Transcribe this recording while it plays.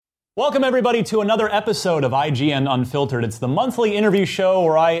Welcome, everybody, to another episode of IGN Unfiltered. It's the monthly interview show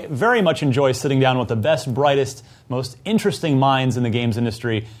where I very much enjoy sitting down with the best, brightest, most interesting minds in the games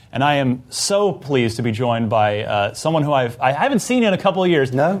industry. And I am so pleased to be joined by someone who I haven't seen in a couple of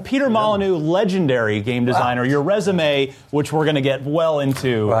years. No? Peter Molyneux, legendary game designer. Wow. Your resume, which we're going to get well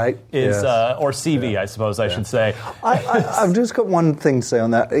into, is, or CV, I suppose I should say. I've just got one thing to say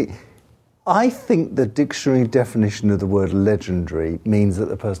on that. I think the dictionary definition of the word legendary means that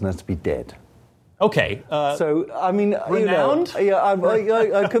the person has to be dead. Okay. So, I mean, renowned?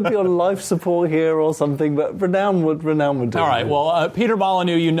 I could be on life support here or something, but renowned would do. All right, well, Peter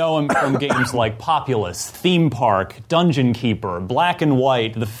Molyneux, you know him from games like Populous, Theme Park, Dungeon Keeper, Black and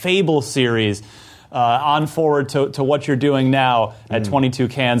White, the Fable series, on forward to what you're doing now at 22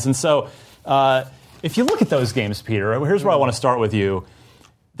 Cans. And so, if you look at those games, Peter, here's where I want to start with you.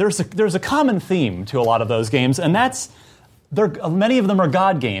 There's a common theme to a lot of those games, and that's many of them are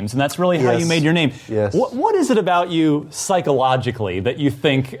God games, and that's really how you made your name. Yes. What is it about you psychologically that you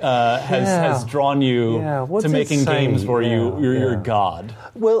think has drawn you to making games where you're God?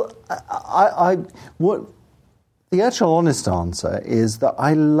 Well, what the actual honest answer is that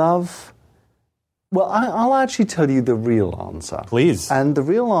I love. Well, I'll actually tell you the real answer. Please. And the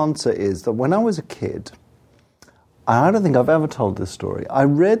real answer is that when I was a kid, I don't think I've ever told this story. I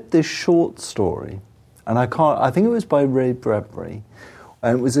read this short story, and I think it was by Ray Bradbury,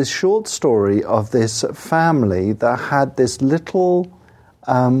 and it was a short story of this family that had this little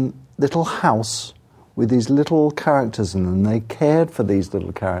house with these little characters in them. They cared for these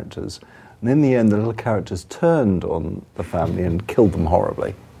little characters, and in the end, the little characters turned on the family and killed them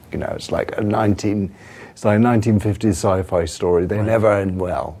horribly. You know, it's like a 1950s sci-fi story. They never end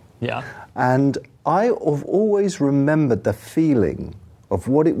well. Yeah. And I have always remembered the feeling of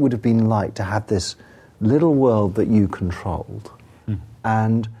what it would have been like to have this little world that you controlled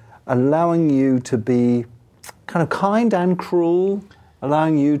and allowing you to be kind of kind and cruel,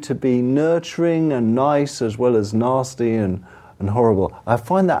 allowing you to be nurturing and nice as well as nasty and horrible. I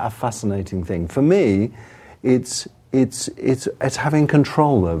find that a fascinating thing. For me, it's having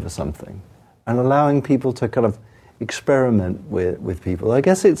control over something and allowing people to kind of experiment with people. I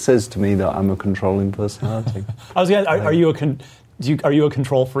guess it says to me that I'm a controlling personality. I was going to, are you a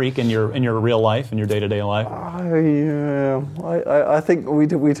control freak in your real life, in your day-to-day life? I think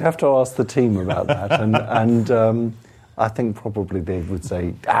we'd have to ask the team about that, and I think probably they would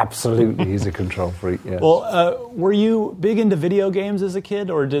say absolutely he's a control freak. Yes. Well, were you big into video games as a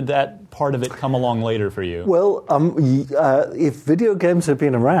kid, or did that part of it come along later for you? Well, if video games had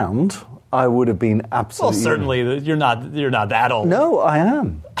been around, I would have been absolutely... Well, certainly, you're not that old. No, I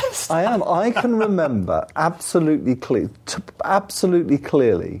am. I can remember absolutely clearly.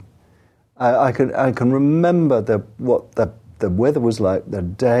 I can remember what the weather was like the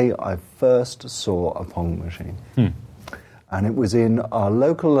day I first saw a Pong machine. And it was in our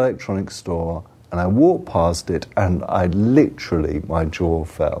local electronics store, and I walked past it, and my jaw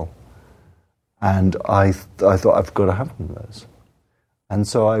fell. And I thought, I've got to have one of those. And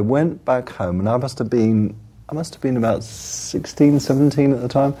so I went back home, and I must have been about 16, 17 at the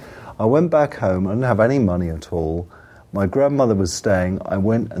time. I went back home. I didn't have any money at all. My grandmother was staying. I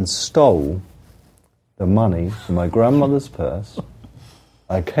went and stole the money from my grandmother's purse.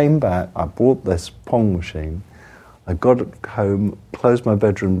 I came back. I bought this Pong machine. I got home, closed my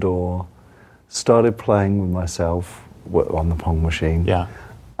bedroom door, started playing with myself on the Pong machine. Yeah.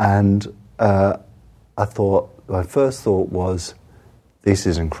 And my first thought was, this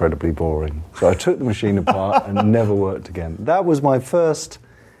is incredibly boring. So I took the machine apart and never worked again. That was my first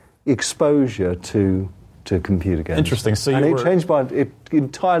exposure to computer games. Interesting. So it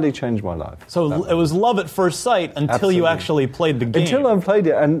entirely changed my life. So it was love at first sight until you actually played the game. Until I played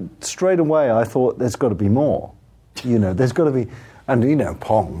it, and straight away I thought, there's got to be more. You know, there's got to be... And,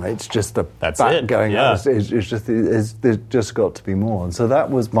 Pong, it's just the bat going out. There's just got to be more. And so that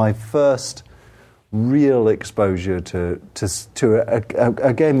was my first real exposure to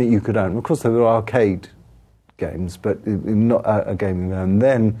a game that you could own. Of course, there were arcade games, but not a game. And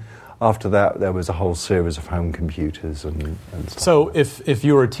then after that, there was a whole series of home computers and stuff. So if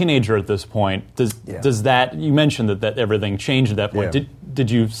you were a teenager at this point, does that, you mentioned that everything changed at that point. Yeah. Did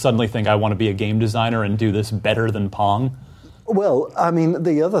you suddenly think, I want to be a game designer and do this better than Pong? Well, I mean,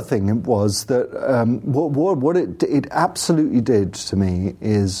 the other thing was that what it absolutely did to me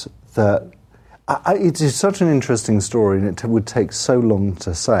is that it is such an interesting story, and it would take so long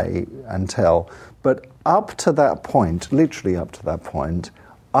to say and tell. But up to that point, literally up to that point,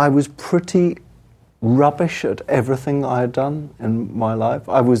 I was pretty rubbish at everything I had done in my life.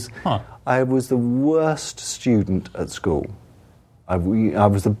 I was the worst student at school. I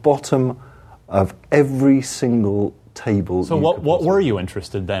was the bottom of every single table. So what were you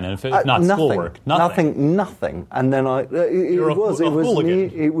interested then in, if not nothing, schoolwork? Nothing. And then it was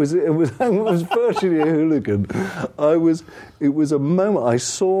virtually a hooligan. It was a moment I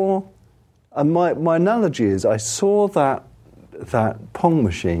saw, and my analogy is I saw that Pong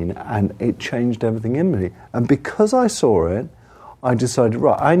machine and it changed everything in me. And because I saw it, I decided,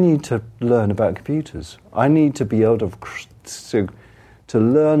 right, I need to learn about computers. I need to be able to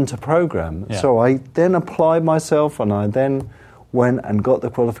learn to program. Yeah. So I then applied myself, and I then went and got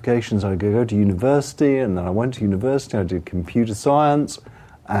the qualifications. I could go to university, and then I went to university. I did computer science,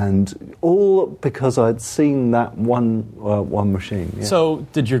 and all because I'd seen that one machine. Yeah. So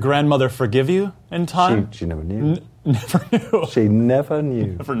did your grandmother forgive you in time? She never knew. Never knew. She never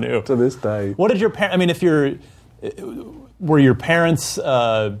knew. Never knew. To this day. What did your parents... I mean, were your parents...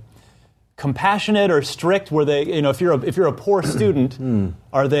 compassionate or strict? Were they, if you're a poor student,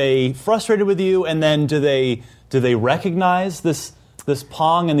 are they frustrated with you, and then do they recognize this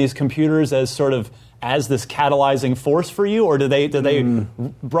Pong and these computers as sort of as this catalyzing force for you, or do they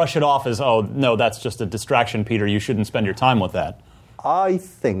brush it off as, oh no, that's just a distraction, Peter, you shouldn't spend your time with that? I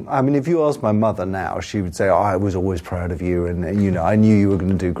mean, if you ask my mother now, she would say, oh, I was always proud of you, and I knew you were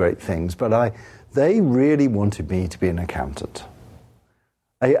going to do great things, but they really wanted me to be an accountant.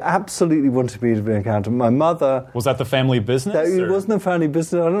 I absolutely wanted me to be an accountant. My mother... Was that the family business? It wasn't a family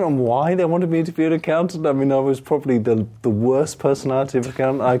business. I don't know why they wanted me to be an accountant. I mean, I was probably the worst personality of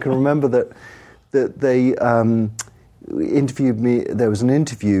accountant. I can remember that they interviewed me. There was an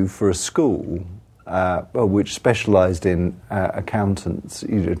interview for a school which specialised in accountants,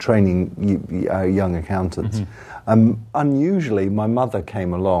 training young accountants. Unusually, my mother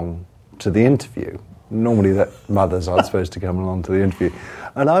came along to the interview. Normally, mothers aren't supposed to come along to the interview.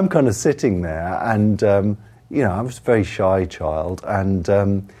 And I'm kind of sitting there, and, I was a very shy child, and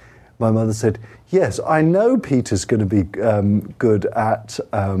my mother said, yes, I know Peter's going to be good at,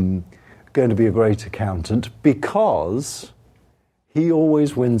 going to be a great accountant, because he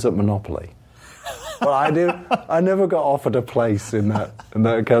always wins at Monopoly. Well, I never got offered a place in that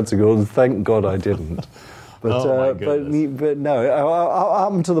accounting course, and thank God I didn't. But no,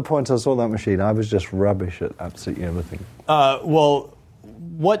 up to the point I saw that machine, I was just rubbish at absolutely everything. Well,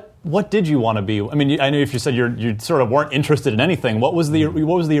 what did you want to be? I mean, I know if you said you sort of weren't interested in anything. What was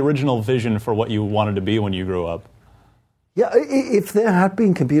the original vision for what you wanted to be when you grew up? Yeah, if there had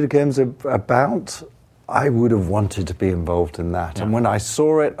been computer games about, I would have wanted to be involved in that. Yeah. And when I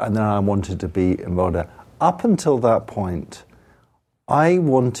saw it, and then I wanted to be involved in it. Up until that point, I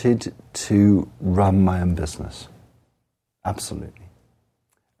wanted to run my own business. Absolutely.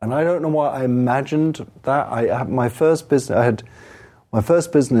 And I don't know why I imagined that. My first business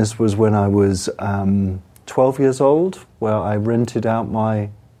was when I was 12 years old, where I rented out my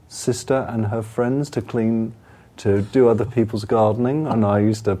sister and her friends to do other people's gardening. And I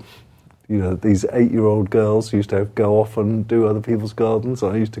used to, these 8-year-old girls used to go off and do other people's gardens.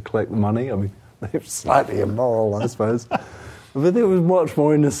 I used to collect the money. I mean, they were slightly immoral, I suppose. But it was much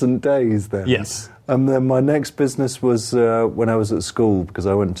more innocent days then. Yes. And then my next business was when I was at school, because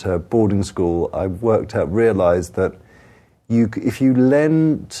I went to boarding school. I realised that if you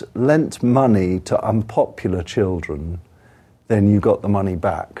lent money to unpopular children, then you got the money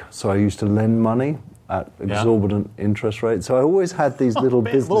back. So I used to lend money at exorbitant interest rates. So I always had these little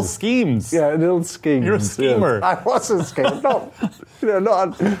business... Little schemes. Yeah, little schemes. You're a schemer. Yeah. I was a schemer.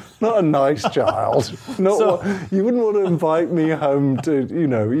 Not a nice child. You wouldn't want to invite me home to,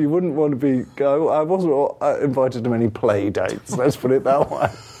 you wouldn't want to I wasn't invited to many play dates, let's put it that way.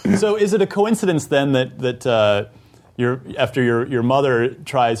 So is it a coincidence then that after your mother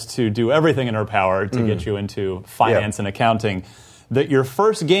tries to do everything in her power to get you into finance and accounting, that your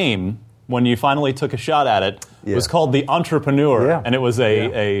first game, when you finally took a shot at it, was called The Entrepreneur, and it was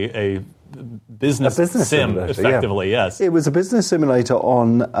a business sim, simulator, effectively, yes. It was a business simulator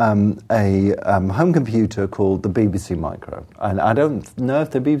on a home computer called the BBC Micro. And I don't know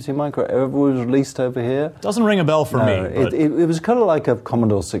if the BBC Micro ever was released over here. Doesn't ring a bell for me. It was kind of like a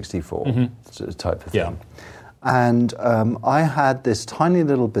Commodore 64 type of thing. Yeah. And I had this tiny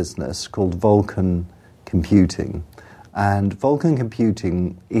little business called Vulcan Computing. And Vulcan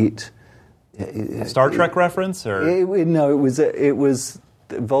Computing, Star Trek reference, or it was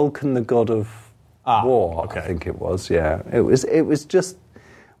Vulcan, the god of war. Okay. I think it was. Yeah, it was just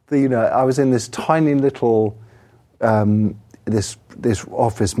I was in this tiny little this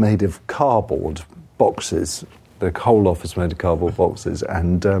office made of cardboard boxes. The whole office made of cardboard boxes,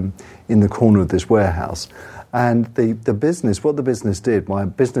 and in the corner of this warehouse. And what the business did, my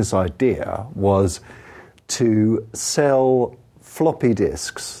business idea was to sell floppy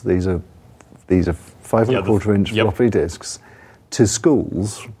disks. These are 5.25-inch floppy disks to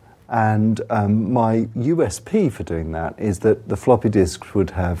schools. And my USP for doing that is that the floppy disks would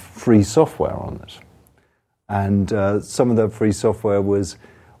have free software on it. And some of the free software was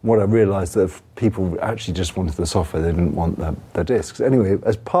what I realised that people actually just wanted the software, they didn't want the disks. Anyway,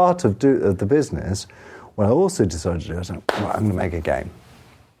 as part of the business, what I also decided to do, I was like, right, I'm going to make a game.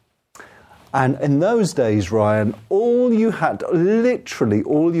 And in those days, Ryan, literally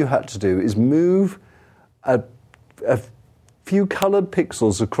all you had to do is move a few coloured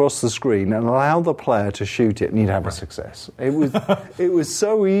pixels across the screen and allow the player to shoot it, and you'd have a success. It was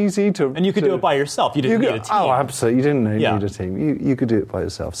so easy to... And you could do it by yourself. You didn't need a team. Oh, absolutely. You didn't need a team. You could do it by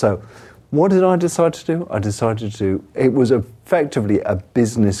yourself. So what did I decide to do? I decided to do... It was effectively a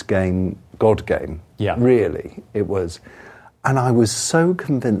business game, God game. Yeah. Really, it was. And I was so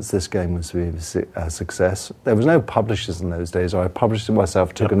convinced this game was to be a success. There was no publishers in those days. I published it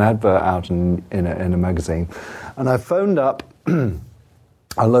myself, took an advert out in a magazine, and I phoned up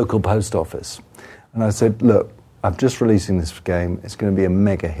a local post office. And I said, look, I'm just releasing this game. It's going to be a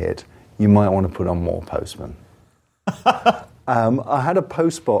mega hit. You might want to put on more postmen. I had a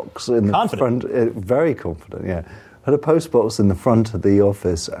post box in the front. Very confident, yeah. I had a post box in the front of the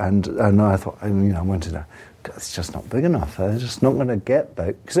office, and I thought, I went in there. It's just not big enough. They're just not going to get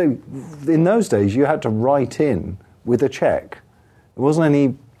that. So in those days, you had to write in with a check. There wasn't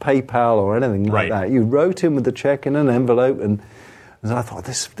any PayPal or anything like that. You wrote in with the check in an envelope, and I thought,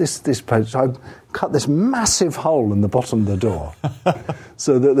 this post. I cut this massive hole in the bottom of the door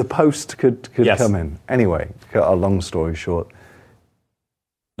so that the post could come in. Anyway, cut a long story short.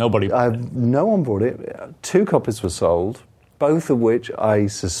 No one bought it. 2 copies were sold, both of which I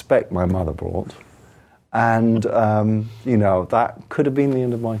suspect my mother bought. And, that could have been the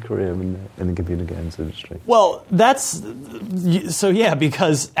end of my career in the computer games industry. Well, because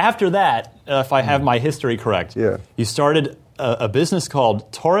after that, if I have my history correct, you started a business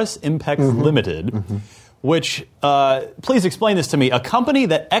called Taurus Impex Limited, which, please explain this to me, a company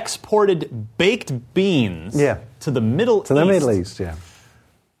that exported baked beans to the Middle East. To the Middle East, yeah.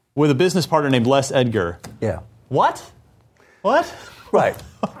 With a business partner named Les Edgar. Yeah. What? Right.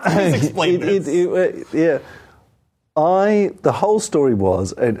 Please explain this. The whole story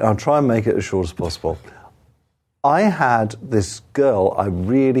was, and I'll try and make it as short as possible, I had this girl I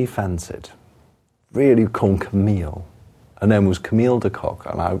really fancied, really called Camille. Her name was Camille de Kock,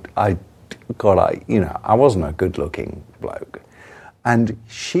 and I wasn't a good-looking bloke. And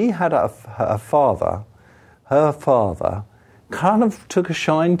she had her father kind of took a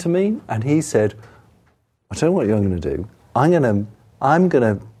shine to me, and he said, I tell you what you're going to do. I'm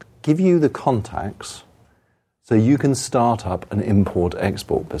going to give you the contacts so you can start up an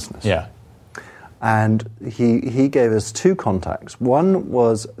import-export business. Yeah. And he gave us 2 contacts. One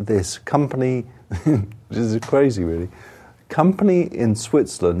was this company, which is crazy really, company in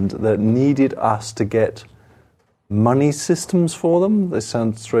Switzerland that needed us to get money systems for them. This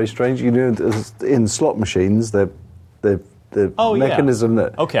sounds very strange. In slot machines, the mechanism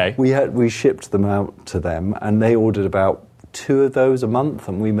that we shipped them out to them, and they ordered about 2 of those a month,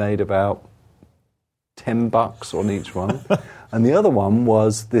 and we made about $10 on each one. And the other one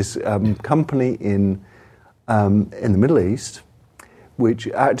was this company in the Middle East, which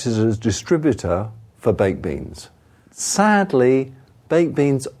acted as a distributor for baked beans. Sadly, baked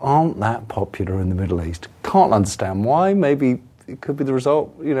beans aren't that popular in the Middle East. Can't understand why. Maybe it could be the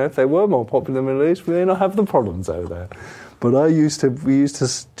result. If they were more popular in the Middle East, we may not have the problems over there. But we used to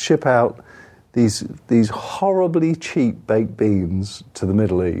ship out these horribly cheap baked beans to the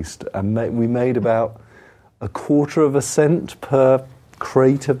Middle East, and we made about 1/4 cent per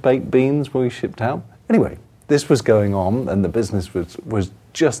crate of baked beans when we shipped out. Anyway, this was going on, and the business was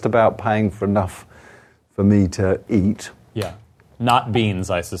just about paying for enough for me to eat. Yeah, not beans,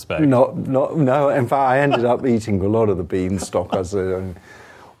 I suspect. No. In fact, I ended up eating a lot of the bean stock.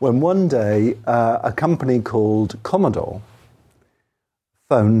 When one day a company called Commodore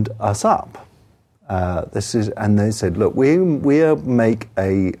phoned us up. And they said, look, we make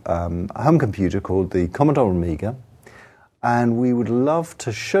a home computer called the Commodore Amiga, and we would love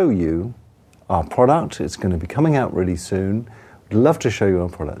to show you our product. It's going to be coming out really soon. We'd love to show you our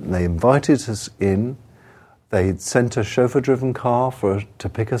product. And they invited us in. They sent a chauffeur-driven car to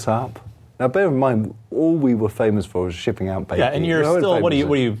pick us up. Now, bear in mind, all we were famous for was shipping out baked beans. Yeah, and you're still, what are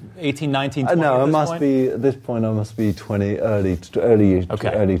you, 18, 19, 20 No, at this point I must be 20, early 20,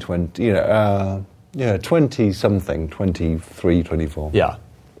 20-something, 23, 24. Yeah.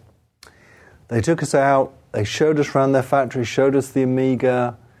 They took us out, they showed us around their factory, showed us the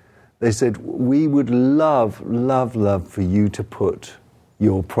Amiga, They said, we would love for you to put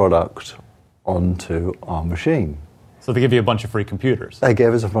your product onto our machine. So they give you a bunch of free computers. They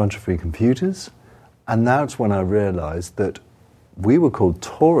gave us a bunch of free computers, and that's when I realized that we were called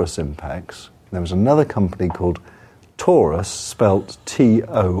Taurus Impex. There was another company called Taurus, spelt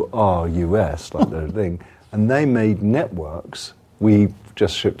T-O-R-U-S, like the thing, and they made networks. We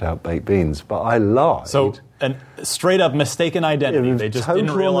just shipped out baked beans, but I lied. So, a straight-up mistaken identity. They just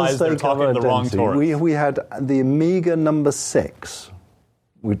didn't realize they were talking the wrong Taurus. We had the Amiga number 6,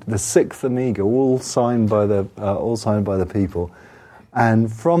 the 6th Amiga, all signed by the people,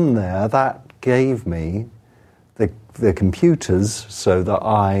 and from there, that gave me the computers, so that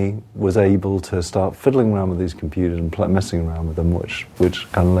I was able to start fiddling around with these computers and messing around with them, which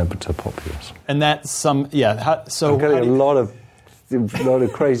kind of led to Populous. And that's so I'm getting a lot of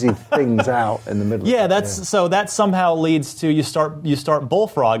crazy things out in the middle. Yeah, so that somehow leads to you start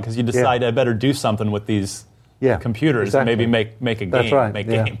Bullfrog because you decide I better do something with these computers and maybe make a game, That's right.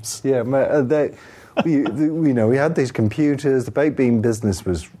 games. Yeah, we had these computers. The baked bean business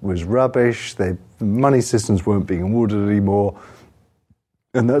was rubbish. The money systems weren't being awarded anymore,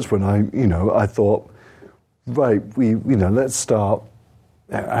 and that's when I thought, right, let's start,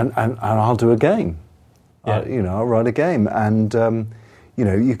 and I'll do a game. Yeah. I'll write a game, and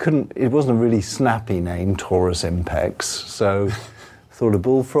you couldn't. It wasn't a really snappy name, Taurus Impex. So, thought of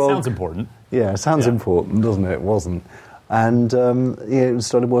Bullfrog. Sounds important. Yeah, it sounds important, doesn't it? It wasn't. And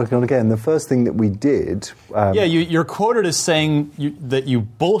started working on a game. The first thing that we did... you're quoted as saying that you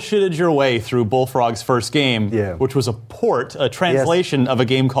bullshitted your way through Bullfrog's first game, which was a translation of a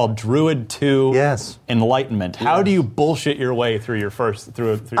game called Druid 2 Enlightenment. How do you bullshit your way through your first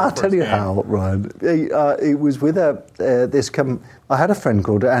game? I'll tell you how, Ryan. It was with I had a friend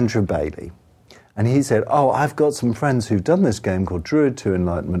called Andrew Bailey, and he said, I've got some friends who've done this game called Druid 2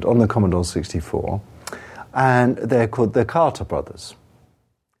 Enlightenment on the Commodore 64, and they're called the Carter Brothers.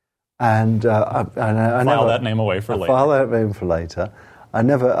 And I file that name away for later. File that name for later. I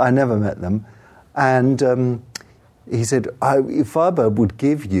never met them. And he said, Firebird would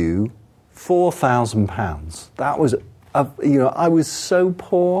give you £4,000. That was, I was so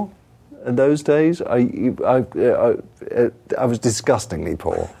poor in those days. I was disgustingly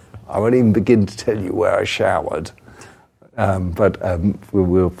poor. I won't even begin to tell you where I showered. But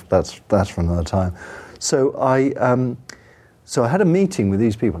that's for another time. So I had a meeting with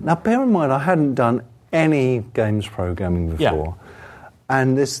these people. Now, bear in mind, I hadn't done any games programming before. Yeah.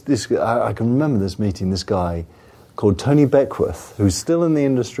 And I can remember this meeting, this guy called Tony Beckworth, who's still in the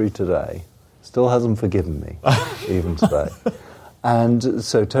industry today, still hasn't forgiven me, even today. And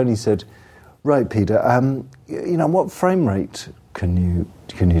so Tony said, right, Peter, what frame rate can you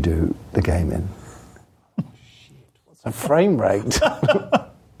do the game in? Oh, shit, what's a frame rate?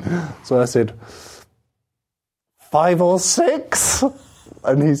 So I said, 5 or 6?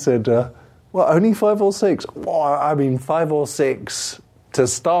 And he said, only 5 or 6? Well, I mean, 5 or 6 to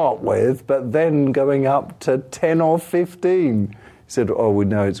start with, but then going up to 10 or 15. He said,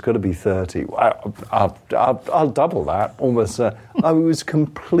 no, it's got to be 30. I'll double that, almost. It was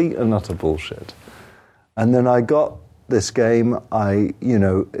complete and utter bullshit. And then I got this game.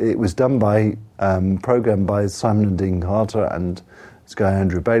 It was done programmed by Simon and Dean Carter and this guy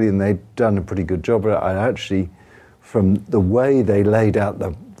Andrew Bailey, and they'd done a pretty good job. I actually... From the way they laid out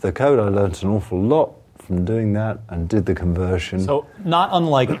the code, I learned an awful lot from doing that and did the conversion. So not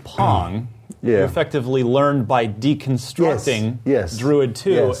unlike Pong, you effectively learned by deconstructing Druid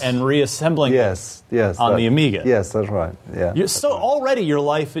 2 and reassembling it on the Amiga. Yes, that's right. Yeah. So already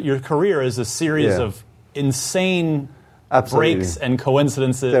your career is a series of insane breaks and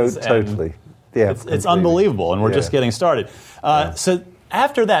coincidences. Totally. Yeah, it's unbelievable, and we're just getting started. So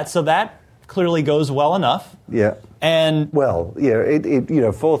after that clearly goes well enough. Yeah. And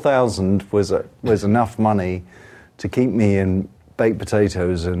it 4,000 was enough money to keep me in baked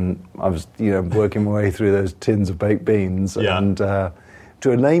potatoes, and I was working my way through those tins of baked beans, and to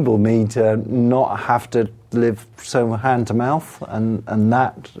enable me to not have to live so hand to mouth, and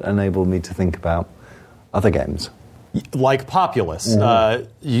that enabled me to think about other games like Populous. Mm-hmm.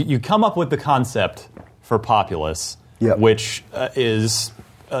 You come up with the concept for Populous, which is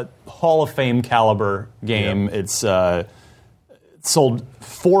a Hall of Fame caliber game. Yep. It's sold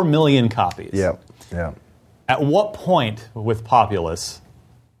 4 million copies. Yeah. At what point with Populous,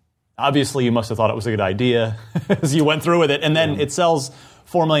 obviously you must have thought it was a good idea as you went through with it, and then it sells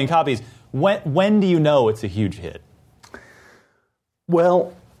 4 million copies. When do you know it's a huge hit?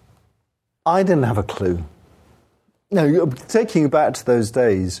 Well, I didn't have a clue. No, taking you back to those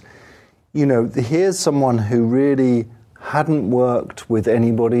days, here's someone who really hadn't worked with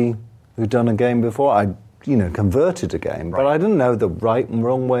anybody who'd done a game before. I, converted a game, but I didn't know the right and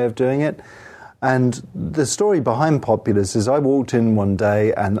wrong way of doing it. And the story behind Populous is I walked in one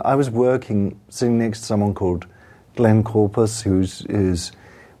day and I was sitting next to someone called Glenn Corpus, who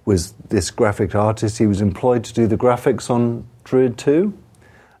was this graphic artist. He was employed to do the graphics on Druid 2,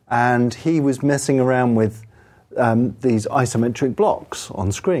 and he was messing around with these isometric blocks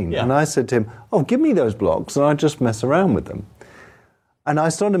on screen. Yeah. And I said to him, give me those blocks, and I'd just mess around with them. And I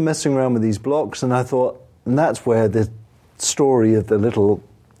started messing around with these blocks, and I thought, and that's where the story of the little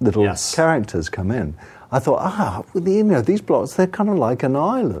yes. characters come in. I thought, these blocks, they're kind of like an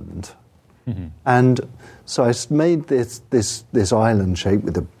island. Mm-hmm. And so I made this island shape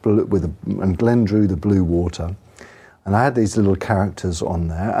and Glenn drew the blue water, and I had these little characters on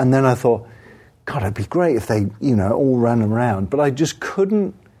there. And then I thought, God, it'd be great if they, all ran around. But I just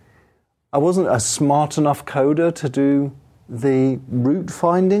couldn't. I wasn't a smart enough coder to do the route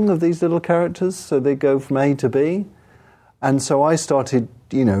finding of these little characters, so they go from A to B. And so I started,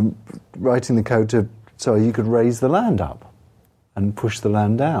 writing the code so you could raise the land up and push the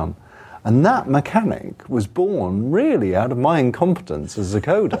land down. And that mechanic was born really out of my incompetence as a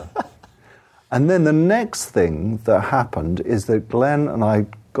coder. And then the next thing that happened is that Glenn and I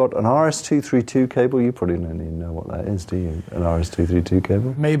got an RS-232 cable. You probably don't even know what that is, do you? An RS-232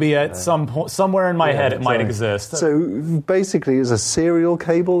 cable? Maybe at some point, somewhere in my head it might exist. So basically it's a serial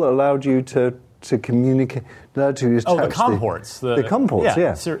cable that allowed you to communicate. The COM ports. The COM ports,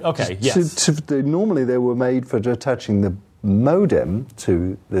 yeah. Okay, yes. Normally they were made for attaching the modem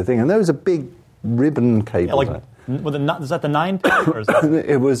to the thing, and there was a big ribbon cable. Is that the 9-pin? Or is that...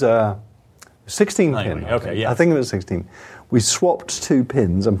 It was a 16-pin. Okay, yeah. I think it was 16. We swapped 2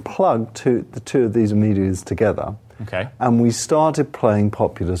 pins and plugged the 2 of these medias together. Okay. And we started playing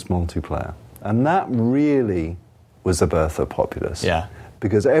Populous multiplayer. And that really was the birth of Populous. Yeah.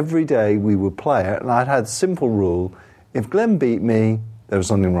 Because every day we would play it, and I'd had a simple rule. If Glenn beat me, there was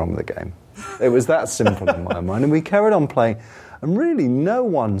something wrong with the game. It was that simple in my mind. And we carried on playing, and really no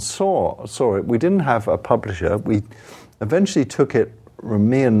one saw it. We didn't have a publisher. We eventually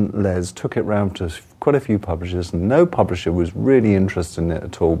me and Les took it round to quite a few publishers, and no publisher was really interested in it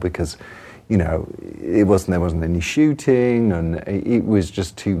at all because, there wasn't any shooting, and it was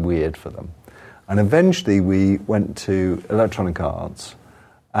just too weird for them. And eventually we went to Electronic Arts,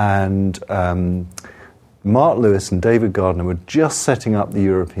 and Mark Lewis and David Gardner were just setting up the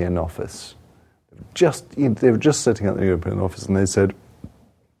European office. They were just setting up the European office, and they said,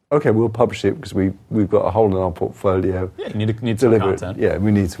 okay, we'll publish it because we've got a hole in our portfolio. Yeah, you need some content. Yeah,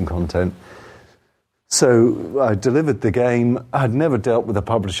 we need some content. So I delivered the game. I'd never dealt with a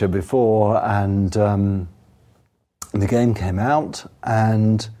publisher before, and the game came out,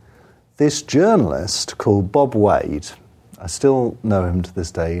 and this journalist called Bob Wade, I still know him to this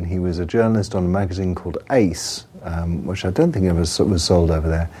day, and he was a journalist on a magazine called Ace, which I don't think ever was sold over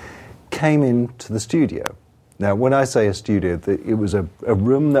there, came into the studio. Now, when I say a studio, it was a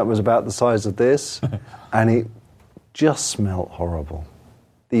room that was about the size of this, and it just smelt horrible.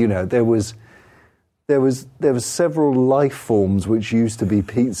 There was several life forms which used to be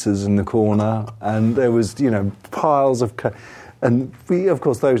pizzas in the corner, and there was piles of, and of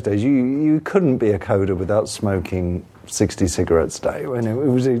course those days you couldn't be a coder without smoking 60 cigarettes a day. It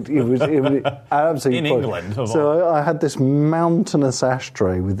was absolutely in England. So I had this mountainous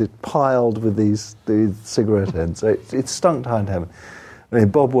ashtray piled with these cigarette ends. It stunk to high heaven.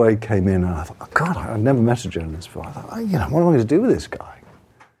 And Bob Wade came in, and I thought, oh, God, I'd never met a journalist before. I thought, what am I going to do with this guy?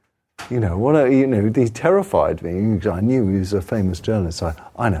 He terrified me. I knew he was a famous journalist. So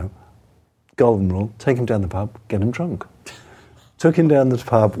I know. Golden rule: take him down the pub, get him drunk. Took him down the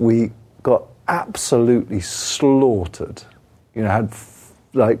pub. We got absolutely slaughtered. Had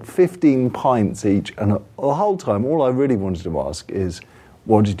like 15 pints each, and the whole time, all I really wanted to ask is,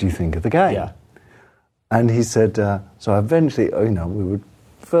 "What did you think of the game?" Yeah. And he said, so eventually, we were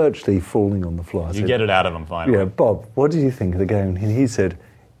virtually falling on the floor. You get it out of him finally. Yeah, Bob, what did you think of the game? And he said,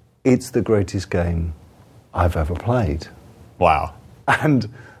 "It's the greatest game I've ever played." Wow. And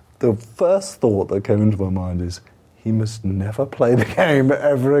the first thought that came into my mind is, he must never play the game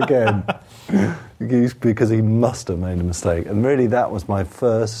ever again because he must have made a mistake. And really that was my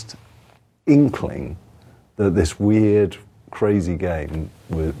first inkling that this weird, crazy game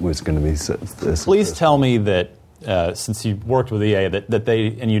was going to be this. Please tell me that since you worked with EA, that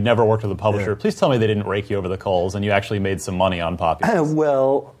they, and you never worked with a publisher, please tell me they didn't rake you over the coals and you actually made some money on Populous.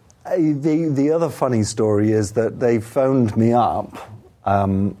 Well, the other funny story is that they phoned me up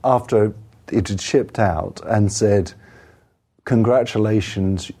after it had shipped out and said,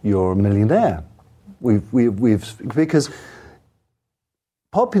 "Congratulations, you're a millionaire." We've because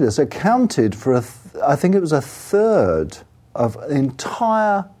Populous accounted for, I think it was a third of the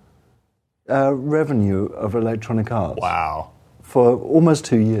entire revenue of Electronic Arts. Wow. For almost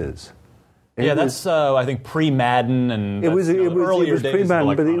 2 years. That's I think pre-Madden and it was earlier days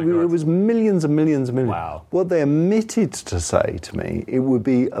pre-Madden, but it was millions and millions and millions. Wow. What they omitted to say to me, it would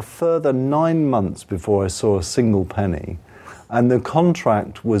be a further 9 months before I saw a single penny, and the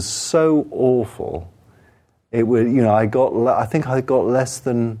contract was so awful. It would, I think I got less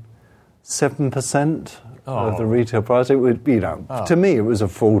than 7% of the retail price. It would, to me, it was a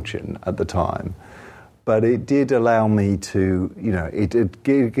fortune at the time. But it did allow me to,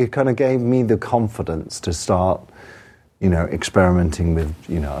 it kind of gave me the confidence to start, experimenting with,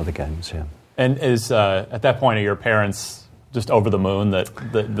 other games, yeah. And is, at that point, are your parents just over the moon that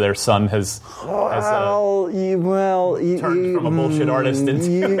their son has turned from a bullshit artist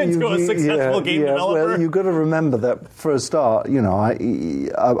into a successful game developer? Well, you've got to remember that for a start,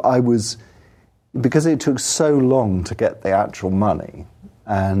 I was, because it took so long to get the actual money,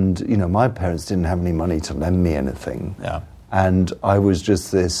 and, my parents didn't have any money to lend me anything. Yeah. And I was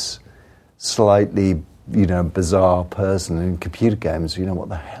just this slightly, bizarre person in computer games. What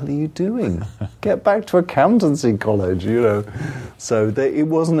the hell are you doing? Get back to accountancy college, So it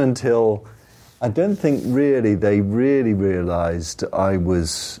wasn't until, I don't think really, they really realised I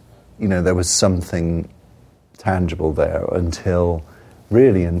was, there was something tangible there until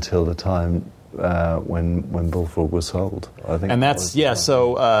the time when Bullfrog was sold, I think. And that's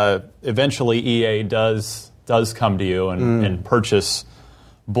So eventually EA does come to you and purchase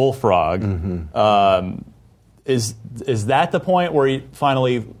Bullfrog. Mm-hmm. Is that the point where you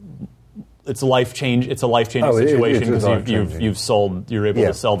finally it's a life-changing situation because you're able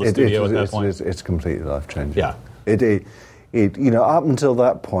to sell the studio at that point? It's completely life-changing. Yeah. It up until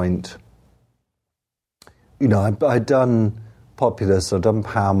that point, I'd done Populous, I'd done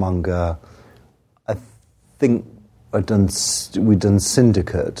Powermonger. I think we'd done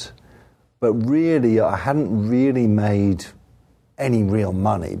Syndicate, but really I hadn't really made any real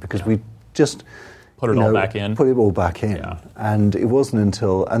money because we just put it all back in. Yeah. And it wasn't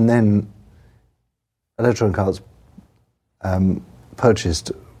until, and then Electronic Arts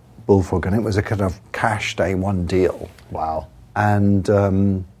purchased Bullfrog, and it was a kind of cash day one deal. Wow. And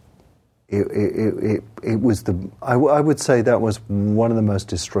it was I would say that was one of the most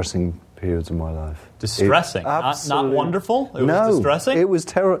distressing periods of my life. Distressing? Not wonderful? It was distressing? It was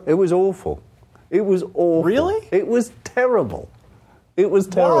it was awful. It was awful. Really? It was terrible. It was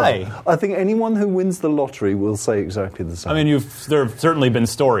terrible. Why? I think anyone who wins the lottery will say exactly the same. I mean, there have certainly been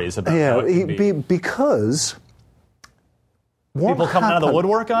stories about how it can be. Because people coming out of the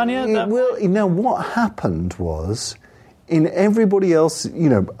woodwork on you? What happened was, in everybody else,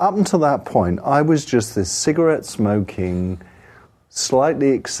 up until that point, I was just this cigarette-smoking, slightly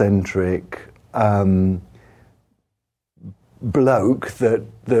eccentric bloke that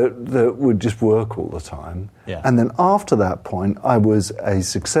would just work all the time. Yeah. And then after that point, I was a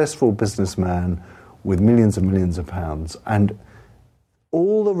successful businessman with millions and millions of pounds. And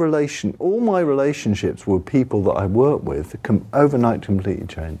all my relationships with people that I worked with overnight completely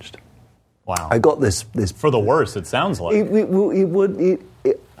changed. Wow. I got this for the worse, it sounds like.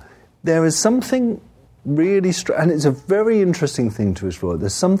 There is something really and it's a very interesting thing to explore.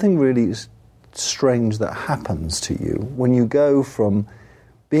 There's something really strange that happens to you when you go from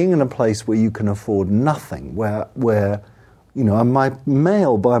being in a place where you can afford nothing, where my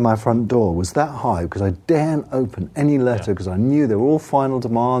mail by my front door was that high because I daren't open any letter because I knew they were all final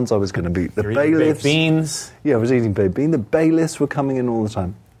demands. I was going to be the bailiffs. Baked beans. Yeah, I was eating baked beans. The bailiffs were coming in all the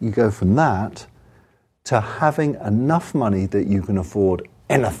time. You go from that to having enough money that you can afford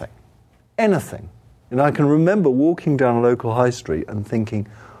anything. Anything. And I can remember walking down a local high street and thinking,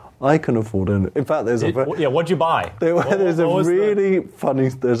 I can afford anything. In fact, what'd you buy? There's a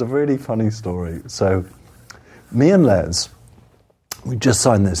really funny story. So, me and Les, we just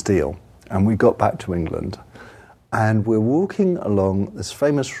signed this deal, and we got back to England, and we're walking along this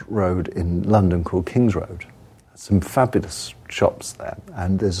famous road in London called King's Road. Some fabulous shops there,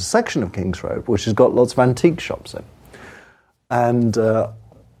 and there's a section of King's Road which has got lots of antique shops in. And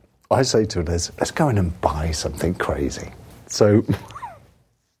I say to Les, let's go in and buy something crazy. So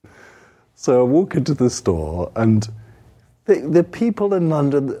I walk into the store, and the people in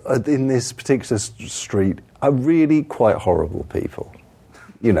London in this particular street are really quite horrible people.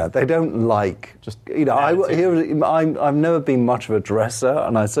 They don't like just. I've never been much of a dresser,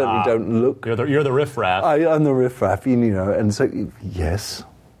 and I certainly don't look. You're the riffraff. I'm the riffraff, and so yes.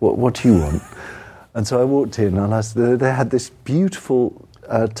 What do you want? And so I walked in, and they had this beautiful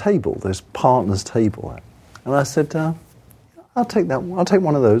table, this partner's table, and I said, I'll take that. I'll take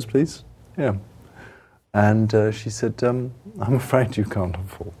one of those, please. Yeah. And she said, I'm afraid you can't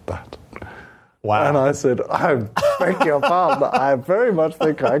afford that. Wow. And I said, I beg your pardon, I very much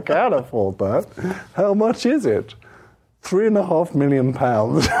think I can afford that. How much is it? £3.5 million.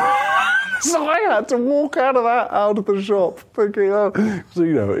 So I had to walk out of the shop, thinking,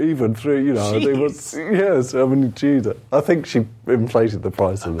 so, even through, they was, yes, I mean, geez, I think she inflated the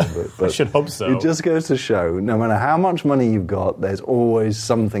price a little bit. But I should hope so. It just goes to show, no matter how much money you've got, there's always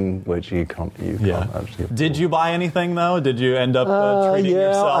something which you can't actually afford. Did you buy anything though? Did you end up treating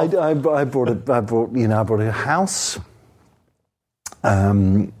yourself? I bought a house,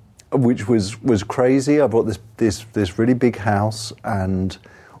 which was crazy. I bought this really big house, and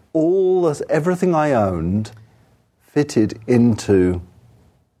everything I owned fitted into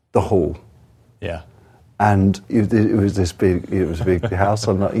the hall. Yeah. And it was a big house.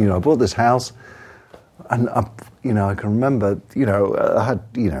 And, I bought this house, and I can remember, I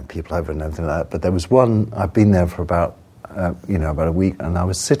had, people over and everything like that. But there was one, I'd been there for about a week, and I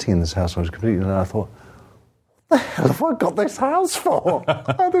was sitting in this house, and I thought, what the hell have I got this house for?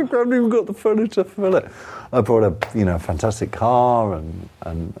 I haven't even got the furniture to fill it. I brought a fantastic car and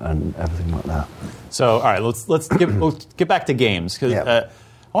everything like that. So, all right, let's get back to games, because I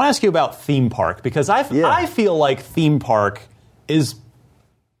want to ask you about Theme Park, because I feel like Theme Park is,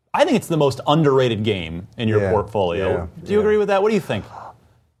 I think it's the most underrated game in your portfolio. Yeah, Do you agree with that? What do you think?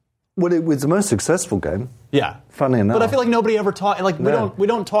 Well, it was the most successful game. Yeah. Funny enough. But I feel like nobody ever talk. Like we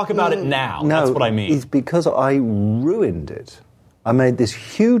don't talk about it now. No, that's what I mean. It's because I ruined it. I made this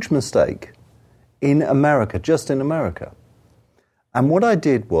huge mistake in America, just in America. And what I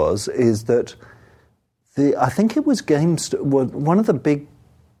did is that I think it was one of the big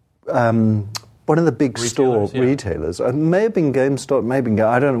retailers. It may have been GameStop, maybe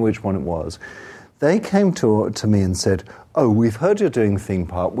I don't know which one it was. They came to me and said, "Oh, we've heard you're doing Theme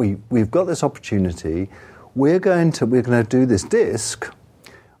Park. We've got this opportunity. We're going to do this disc,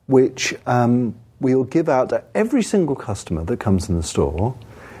 which we'll give out to every single customer that comes in the store.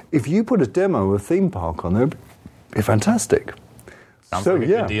 If you put a demo of Theme Park on there, it'd be fantastic." Sounds like a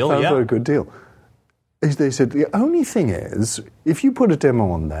good deal. Sounds like a good deal. They said, the only thing is, if you put a demo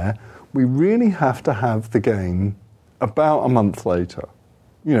on there, we really have to have the game about a month later.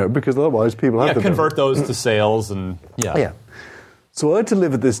 Because otherwise people have to convert those to sales and yeah. So I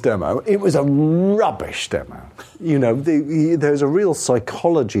delivered this demo. It was a rubbish demo. There's a real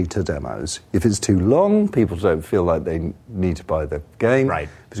psychology to demos. If it's too long, people don't feel like they need to buy the game. Right.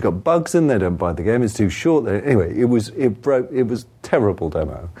 If it's got bugs in, they don't buy the game. It's too short. Anyway, it was a terrible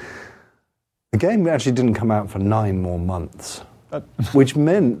demo. The game actually didn't come out for 9 more months, which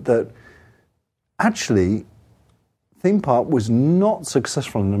meant that actually Theme Park was not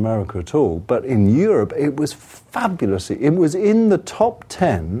successful in America at all, but in Europe it was fabulous. It was in the top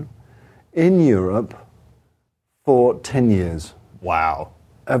 10 in Europe for 10 years. Wow.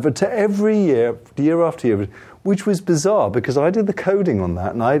 Every year after year, which was bizarre because I did the coding on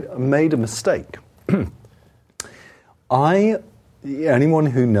that and I made a mistake. Anyone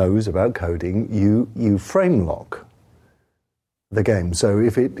who knows about coding, you frame lock the game. So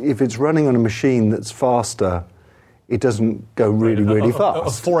if it's running on a machine that's faster, it doesn't go really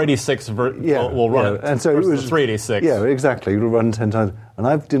fast. A 486 will run it, and so it was 386. Yeah, exactly. It'll run 10 times. And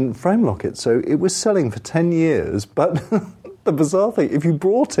I didn't frame lock it, so it was selling for 10 years. But the bizarre thing, if you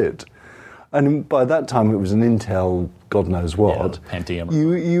brought it, and by that time it was an Intel, God knows what, Pentium.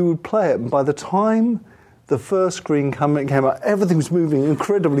 You would play it, and by the time the first screen came out, everything was moving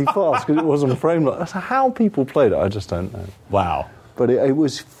incredibly fast because it wasn't frame lock. That's how people played it. I just don't know. Wow. But it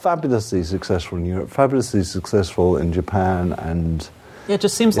was fabulously successful in Europe, fabulously successful in Japan, and it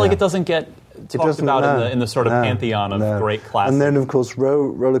just seems like it doesn't get talked about in the sort of pantheon of great classics. And then, of course,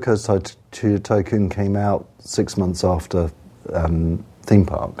 Roller Coaster Tycoon came out 6 months after Theme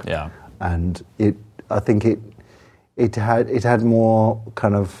Park. Yeah, and I think it had more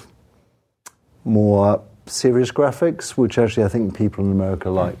serious graphics, which actually I think people in America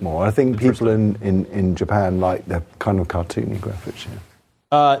like more. I think people in Japan like the kind of cartoony graphics.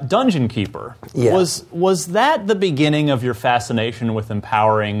 Yeah. Dungeon Keeper. Yeah. Was that the beginning of your fascination with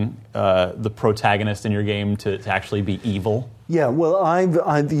empowering the protagonist in your game to actually be evil? Yeah. Well, I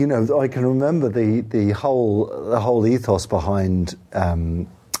can remember the whole ethos behind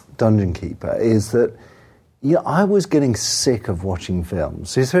Dungeon Keeper is that. Yeah, I was getting sick of watching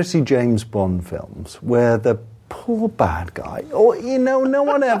films, especially James Bond films, where the poor bad guy, or no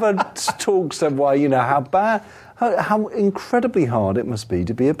one ever talks about how incredibly hard it must be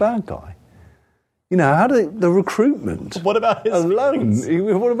to be a bad guy. How do the recruitment? What about his alone?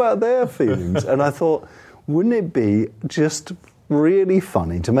 feelings? What about their feelings? And I thought, wouldn't it be just really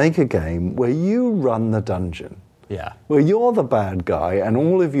funny to make a game where you run the dungeon? Yeah. Where you're the bad guy and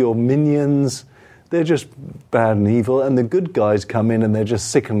all of your minions, they're just bad and evil, and the good guys come in and they're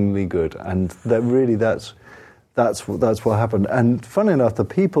just sickeningly good. And that's what happened. And funny enough, the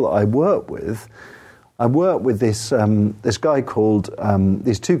people I work with this guy called,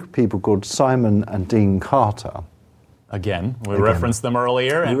 these two people called Simon and Dean Carter. Again, we referenced them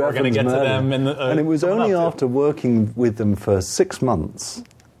earlier, and we're going to get to them in the... and it was only after working with them for 6 months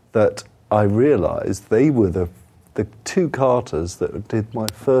that I realised they were the two Carters that did my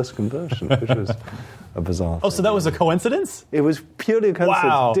first conversion, which was a bizarre thing. So that was a coincidence? It was purely a coincidence.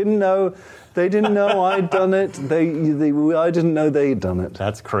 Wow. They didn't know I'd done it. I didn't know they'd done it.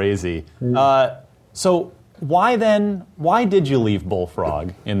 That's crazy. So why did you leave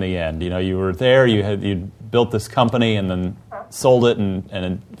Bullfrog in the end? You were there, you built this company and then sold it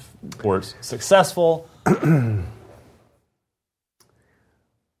and were successful.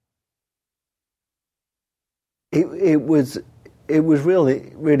 It was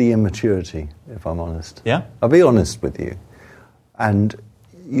really immaturity, if I'm honest. Yeah? I'll be honest with you. And,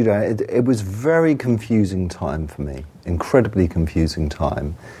 it was very confusing time for me, incredibly confusing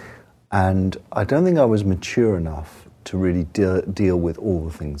time. And I don't think I was mature enough to really deal with all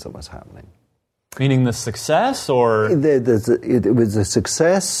the things that was happening. Meaning the success, or...? It was a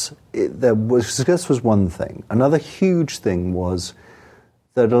success. Success was one thing. Another huge thing was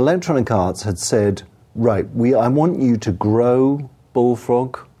that Electronic Arts had said, right, I want you to grow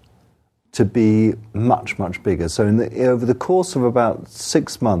Bullfrog to be much, much bigger. So over the course of about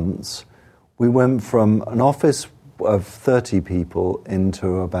 6 months, we went from an office of 30 people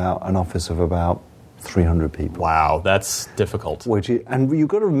into about an office of about 300 people. Wow, that's difficult. And you've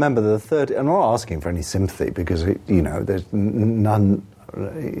got to remember that the 30... I'm not asking for any sympathy because, there's none's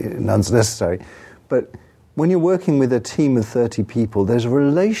necessary. But when you're working with a team of 30 people, there's a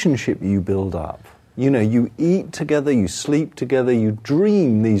relationship you build up. You eat together, you sleep together, you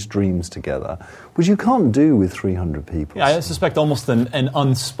dream these dreams together, which you can't do with 300 people. Yeah, I suspect almost an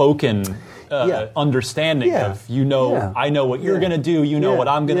unspoken understanding of, I know what you're going to do, what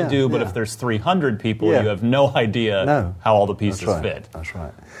I'm going to do, but if there's 300 people, you have no idea how all the pieces fit. That's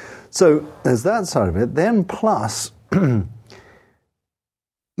right. So there's that side of it. Then plus, there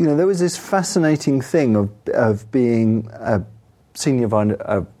was this fascinating thing of being a senior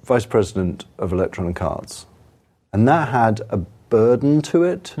vice president of Electronic Arts. And that had a burden to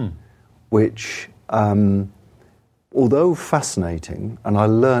it, which, although fascinating, and I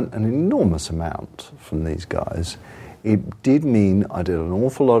learnt an enormous amount from these guys, it did mean I did an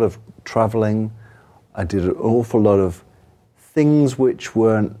awful lot of travelling, I did an awful lot of things which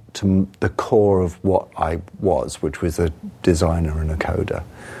weren't to the core of what I was, which was a designer and a coder.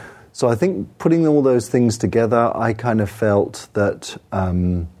 So I think putting all those things together, I kind of felt that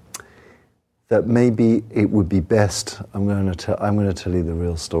that maybe it would be best. I'm going to tell you the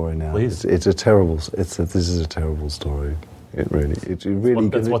real story now. Please. This is a terrible story. That's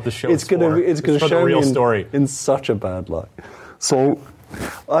what the show is for. It's going to show the real me story in such a bad light. So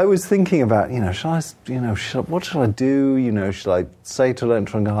I was thinking about, what should I do? Should I say to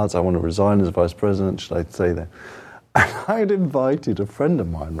Electronic Arts I want to resign as vice president? Should I say that? And I'd invited a friend of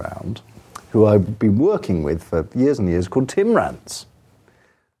mine round, who I'd been working with for years and years, called Tim Rance.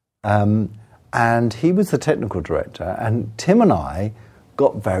 And he was the technical director, and Tim and I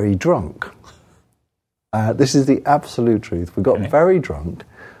got very drunk. This is the absolute truth. We got very drunk,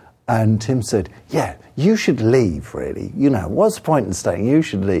 and Tim said, you should leave, really. What's the point in staying? You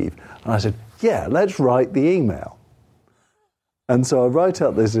should leave. And I said, let's write the email. And so I write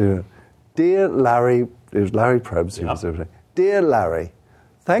out this, Dear Larry... It was Larry Probst. Dear Larry,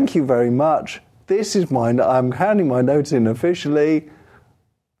 thank you very much. This is I'm handing my notes in officially.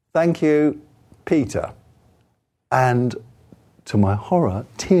 Thank you, Peter. And to my horror,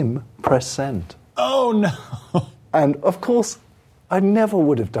 Tim pressed send. Oh, no. And, of course, I never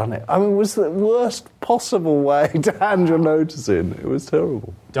would have done it. I mean, it was the worst possible way to hand your notice in. It was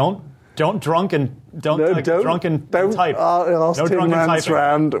terrible. Don't drunk and type. Ask no Tim Rance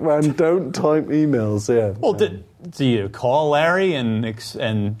round and don't type emails. Yeah. Well, do you call Larry and just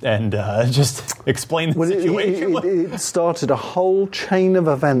explain the situation? It started a whole chain of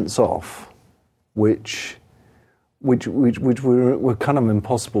events off, which were kind of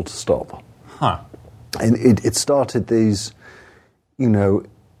impossible to stop. Huh. And it started these,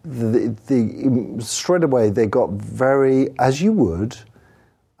 straight away they got very, as you would.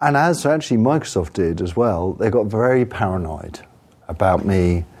 And as actually Microsoft did as well, they got very paranoid about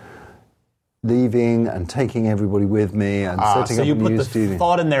me leaving and taking everybody with me and setting so up you a put new the studio.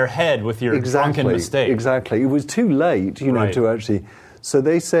 thought in their head with your drunken mistake. Exactly. It was too late, Right. to actually... So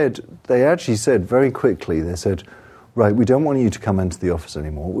they actually said very quickly, they said, right, we don't want you to come into the office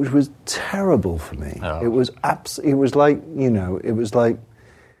anymore, which was terrible for me. Oh. It was like,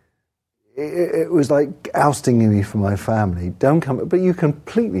 it was like ousting me from my family. Don't come, but you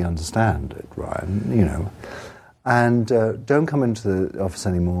completely understand it, Ryan, And don't come into the office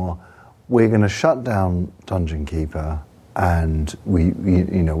anymore. We're going to shut down Dungeon Keeper, and we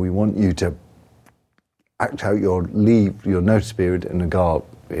want you to act out your notice period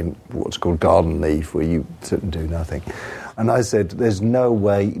in what's called garden leave, where you sit and do nothing. And I said, "There's no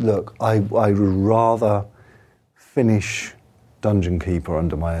way. Look, I would rather finish Dungeon Keeper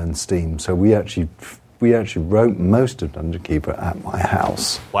under my own steam." So we actually wrote most of Dungeon Keeper at my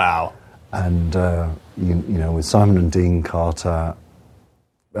house. Wow. And with Simon and Dean Carter,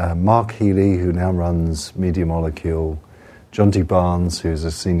 Mark Healy, who now runs Media Molecule, John D. Barnes, who's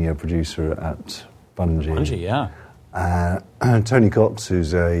a senior producer at Bungie. Bungie, yeah. Tony Cox,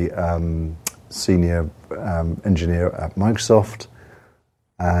 who's a senior engineer at Microsoft,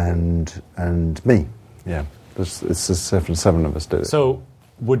 and me. Yeah, it's the seven of us do it. So,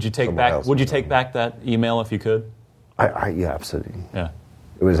 would you take Someone else back that email if you could? Yeah, absolutely. Yeah.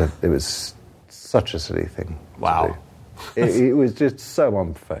 It was such a silly thing. Wow. To do. It was just so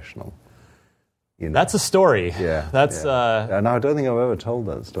unprofessional. That's a story. Yeah. That's. And I don't think I've ever told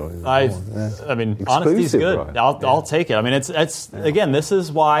that story. I mean, honesty's good. Right? I'll take it. I mean, it's again, this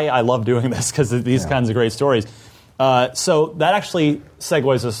is why I love doing this, because of these kinds of great stories. So that actually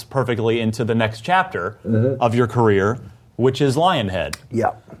segues us perfectly into the next chapter of your career, which is Lionhead.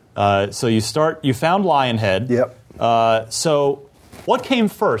 Yeah. So you found Lionhead. Yep. So what came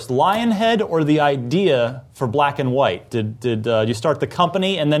first, Lionhead or the idea for Black and White? Did you start the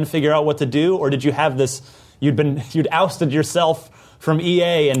company and then figure out what to do, or did you have this? You'd ousted yourself from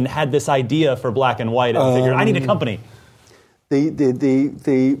EA and had this idea for Black and White and figured I need a company. I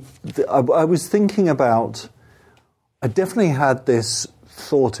was thinking about. I definitely had this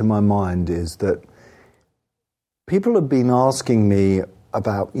thought in my mind, is that people have been asking me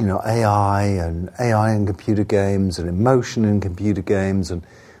about AI in computer games and emotion in computer games, and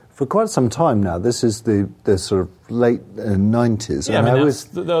for quite some time now. This is the sort of late 90s. Yeah, and I mean,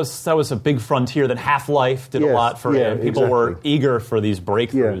 that was a big frontier that Half-Life did a lot for. People were eager for these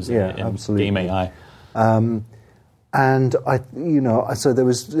breakthroughs in game AI. And so there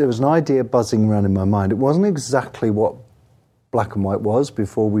was an idea buzzing around in my mind. It wasn't exactly what Black and White was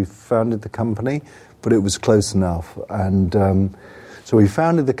before we founded the company, but it was close enough. And so we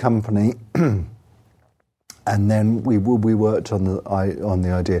founded the company, and then we worked on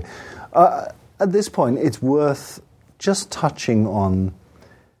the idea. At this point, it's worth just touching on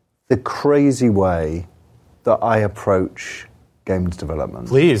the crazy way that I approach games development.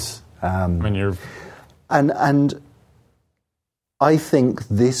 Please, I mean, you're and I think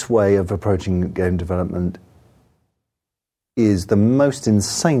this way of approaching game development is the most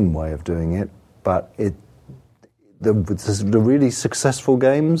insane way of doing it, but the really successful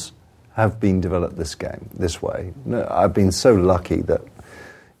games have been developed this way. I've been so lucky that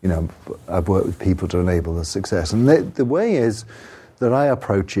I've worked with people to enable the success, and the way is that I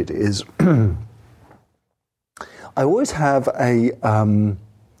approach it is I always have a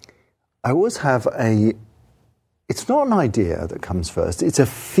it's not an idea that comes first, it's a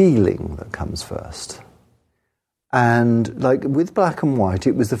feeling that comes first. And like with Black and White,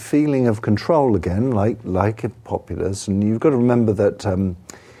 it was the feeling of control again, like a Populous. And you've got to remember that, I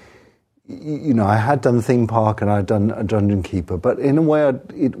had done Theme Park and I'd done a Dungeon Keeper, but in a way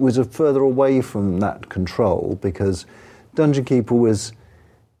it was further away from that control, because Dungeon Keeper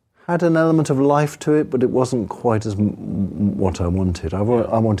had an element of life to it, but it wasn't quite as what I wanted. I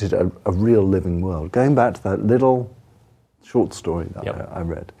wanted a real living world. Going back to that little short story that I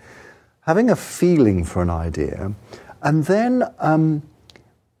read. Having a feeling for an idea, and then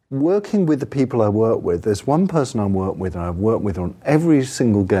working with the people I work with. There's one person I work with, and I've worked with on every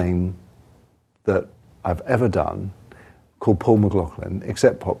single game that I've ever done, called Paul McLaughlin,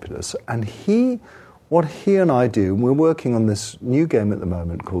 except Populous. And what he and I do, and we're working on this new game at the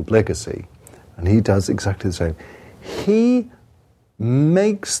moment called Legacy, and he does exactly the same. He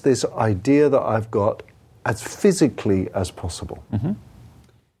makes this idea that I've got as physically as possible. Mm-hmm.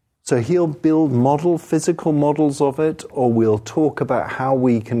 So he'll build physical models of it, or we'll talk about how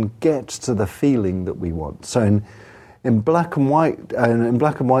we can get to the feeling that we want. So in Black and White, and in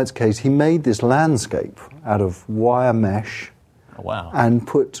Black and White's case, he made this landscape out of wire mesh. Oh, wow. And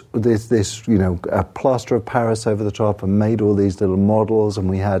put this a plaster of Paris over the top, and made all these little models, and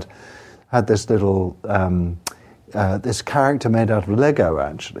we had had this little this character made out of Lego,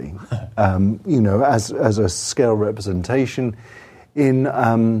 actually, as a scale representation. In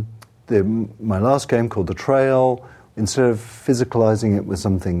my last game called The Trail, instead of physicalizing it with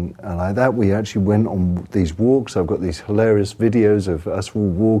something like that, we actually went on these walks. I've got these hilarious videos of us all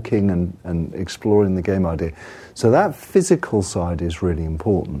walking and exploring the game idea. So that physical side is really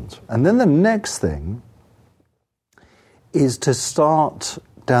important. And then the next thing is to start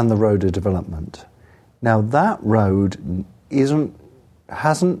down the road of development. Now, that road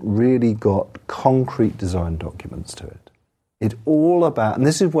hasn't really got concrete design documents to it. It's all about, and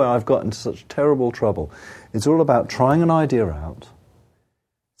this is where I've got into such terrible trouble, it's all about trying an idea out,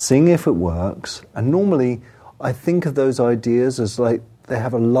 seeing if it works, and normally I think of those ideas as like they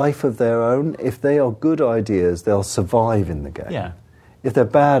have a life of their own. If they are good ideas, they'll survive in the game. Yeah. If they're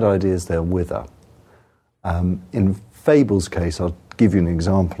bad ideas, they'll wither. In Fable's case, I'll give you an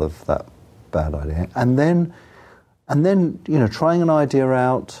example of that bad idea. And then, trying an idea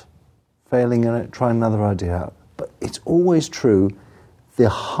out, failing in it, trying another idea out. But it's always true, the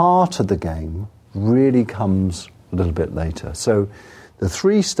heart of the game really comes a little bit later. So the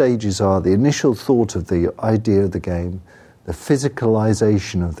 3 stages are the initial thought of the idea of the game, the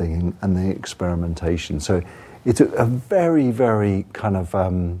physicalization of the thing, and the experimentation. So it's a very, very kind of...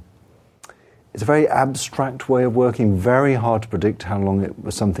 it's a very abstract way of working, very hard to predict how long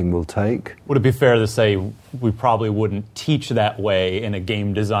something will take. Would it be fair to say we probably wouldn't teach that way in a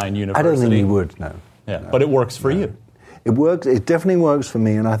game design university? I don't think we would, no. Yeah, no, but it works for you. It works. It definitely works for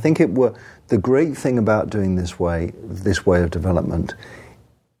me, and I think the great thing about doing this way of development,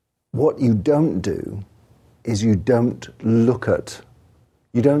 what you don't do is you don't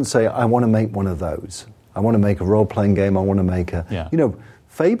say, I want to make one of those. I want to make a role-playing game, I want to make a... Yeah.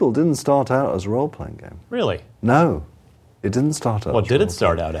 Fable didn't start out as a role-playing game. Really? No, it didn't start out. What did it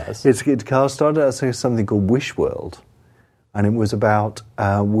start out as? It started out as something called Wish World, and it was about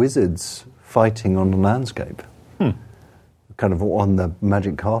wizards fighting on the landscape, kind of on the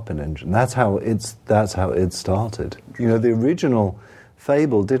Magic Carpet engine. That's how it started. The original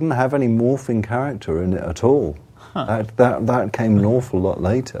Fable didn't have any morphing character in it at all. Huh. That came an awful lot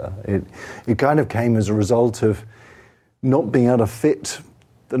later. It kind of came as a result of not being able to fit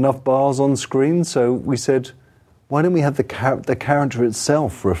enough bars on screen, so we said, why don't we have the character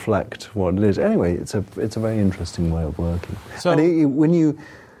itself reflect what it is? Anyway, it's a very interesting way of working. So, and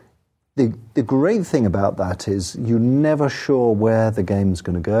the great thing about that is you're never sure where the game's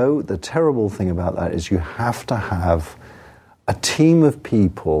going to go. The terrible thing about that is you have to have a team of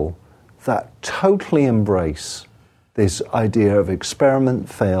people that totally embrace this idea of experiment,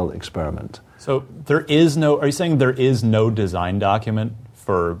 fail, experiment. So are you saying there is no design document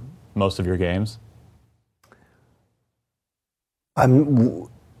for most of your games?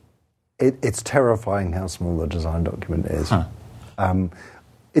 It's terrifying how small the design document is. Huh.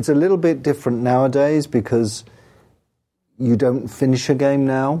 It's a little bit different nowadays because you don't finish a game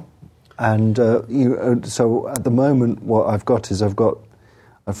now. And so at the moment what I've got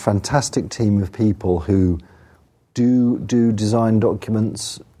a fantastic team of people who do design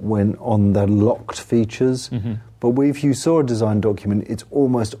documents when on the locked features. Mm-hmm. But if you saw a design document, it's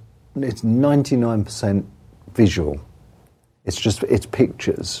 99% visual. It's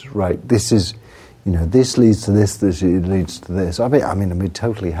pictures, right? This is, this leads to this leads to this. I'd be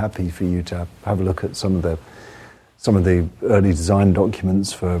totally happy for you to have a look at some of the early design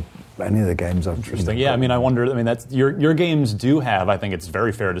documents for any of the games I've... Interesting. Yeah, I wonder, that's your games do have, I think it's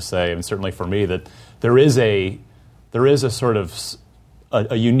very fair to say, and certainly for me, that there is a sort of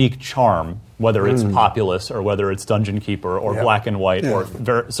a unique charm, whether it's Populous or whether it's Dungeon Keeper or Black and White or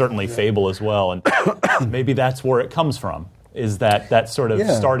certainly Fable as well. And maybe that's where it comes from, is that sort of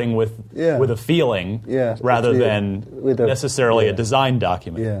starting with a feeling rather than necessarily a design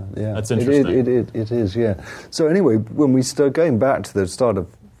document. Yeah. That's interesting. It is, yeah. So anyway, when we start going back to the start of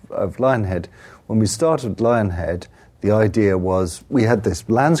Lionhead, when we started Lionhead, the idea was we had this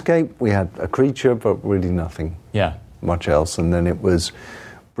landscape, we had a creature, but really nothing. Yeah. Much else, and then it was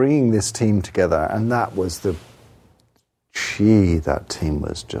bringing this team together, and that team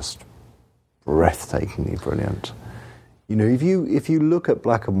was just breathtakingly brilliant. If you look at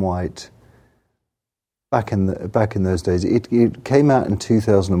Black and White back in those days, it came out in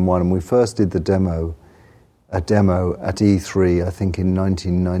 2001, and we first did a demo at E3, I think in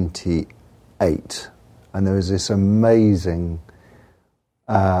 1998, and there was this amazing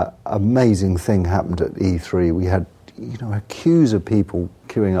thing happened at E3. We had queues of people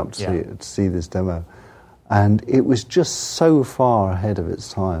queuing up to see this demo, and it was just so far ahead of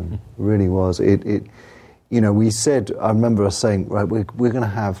its time. It really was. We said, I remember us saying, right, we're going to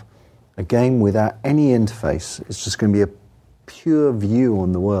have a game without any interface. It's just going to be a pure view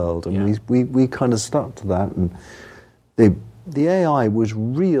on the world, and we kind of stuck to that. And the AI was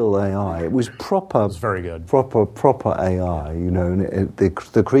real AI. It was proper. It was very good. Proper AI. You know, and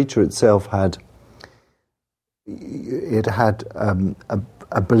the creature itself had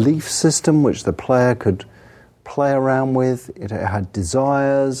a belief system which the player could play around with. It had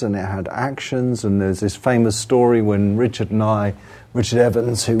desires and it had actions. And there's this famous story when Richard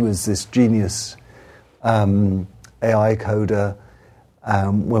Evans, who was this genius AI coder,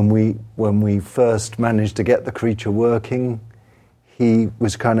 when we first managed to get the creature working, he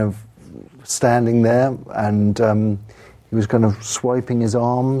was kind of standing there and he was kind of swiping his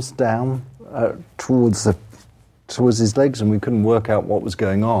arms down towards his legs, and we couldn't work out what was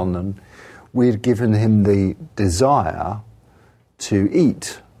going on. And we had given him the desire to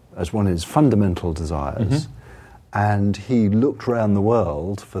eat as one of his fundamental desires. Mm-hmm. And he looked around the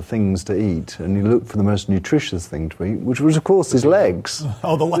world for things to eat, and he looked for the most nutritious thing to eat, which was, of course, his legs.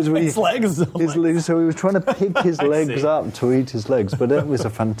 Oh, his legs? So he was trying to pick his legs up to eat his legs, but it was a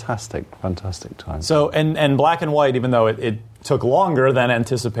fantastic time. So, and Black and White, even though it took longer than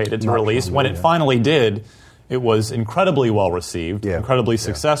anticipated to release, when it finally did, it was incredibly well received, incredibly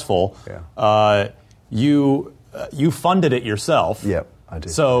successful. Yeah. You funded it yourself. Yeah, I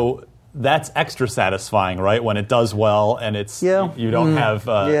did. So that's extra satisfying, right? When it does well and it's you don't have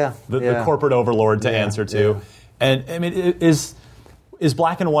the corporate overlord to answer to. Yeah. And I mean, is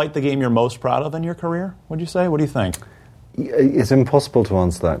Black and White the game you're most proud of in your career? Would you say? What do you think? It's impossible to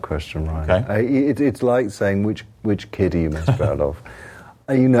answer that question, Ryan. Okay. It's like saying which kid are you most proud of?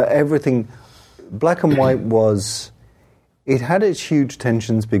 You know, everything. Black and White it had its huge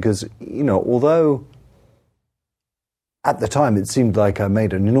tensions because, you know, although at the time it seemed like I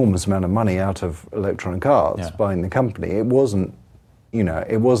made an enormous amount of money out of Electronic Arts buying the company, it wasn't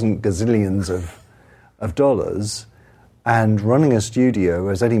gazillions of dollars, and running a studio,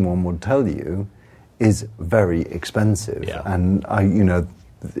 as anyone would tell you, is very expensive. Yeah. And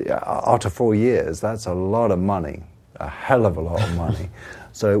after 4 years, that's a lot of money, a hell of a lot of money.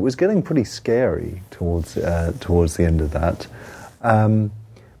 So it was getting pretty scary towards the end of that.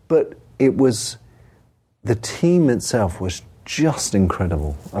 But it was, the team itself was just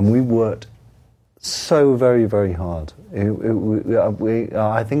incredible. And we worked so very, very hard.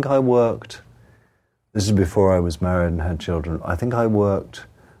 I think I worked, this is before I was married and had children, I think I worked,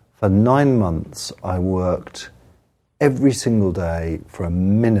 for 9 months, I worked every single day for a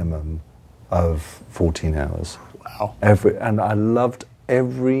minimum of 14 hours. Wow. And I loved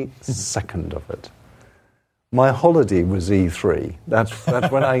every second of it. My holiday was E3.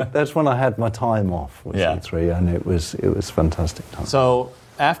 That's when I had my time off. Was E3, and it was fantastic time. So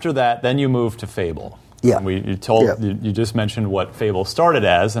after that, then you moved to Fable. Yeah. And you just mentioned what Fable started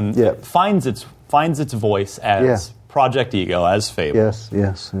as, and finds its voice as Project Ego, as Fable.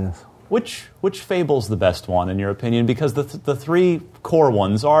 Yes. Which Fable's the best one in your opinion? Because the three core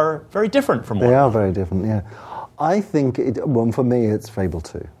ones are very different from one another. They are very different. Yeah. I think for me, it's Fable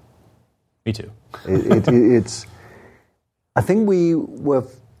 2. Me too. It's. I think we're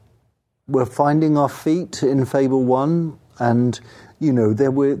finding our feet in Fable 1, and you know there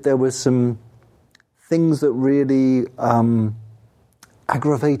were some things that really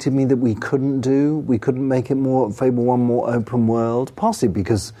aggravated me that we couldn't do. We couldn't make Fable 1 more open world, partly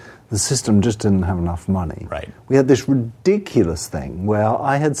because the system just didn't have enough money. Right. We had this ridiculous thing where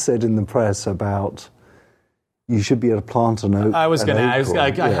I had said in the press about, you should be able to plant an oak. I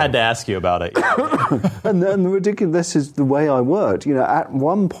had to ask you about it. and the ridiculous is the way I worked. You know, at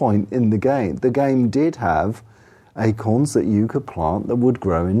one point in the game did have acorns that you could plant that would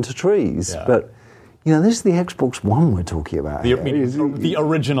grow into trees. Yeah. But, you know, this is the Xbox One we're talking about. The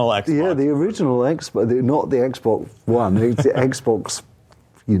original Xbox. Yeah, the original Xbox, not the Xbox One, the Xbox,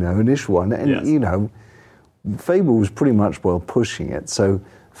 initial one. And, you know, Fable was pretty much pushing it. So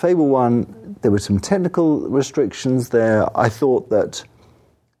Fable 1, there were some technical restrictions there. I thought that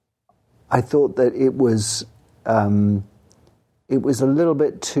it was a little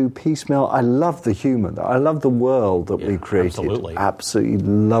bit too piecemeal. I loved the humour. I loved the world that we created. Absolutely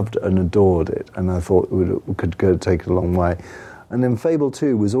loved and adored it, and I thought it could take it a long way. And then Fable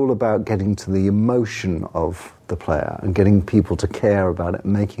 2 was all about getting to the emotion of the player and getting people to care about it,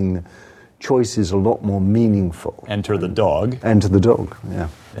 and making the choices a lot more meaningful. Enter the dog. Yeah. Enter the dog.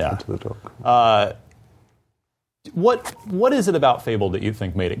 What is it about Fable that you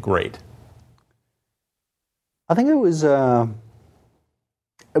think made it great? I think it was...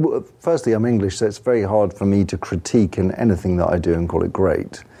 firstly, I'm English, so it's very hard for me to critique in anything that I do and call it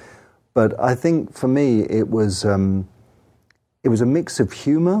great. But I think for me, it was a mix of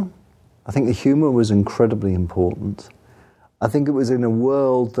humour I think the humour was incredibly important. I think it was in a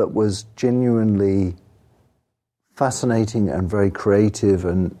world that was genuinely fascinating and very creative,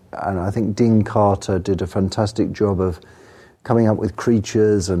 and I think Dean Carter did a fantastic job of coming up with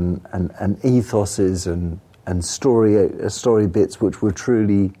creatures and ethoses and story bits which were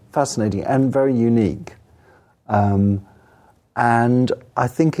truly fascinating and very unique. And I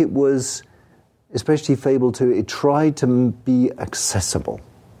think it was, especially Fable 2, it tried to be accessible.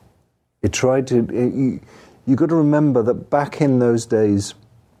 It tried to... You got to remember that back in those days,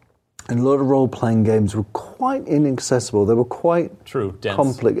 a lot of role-playing games were quite inaccessible. They were quite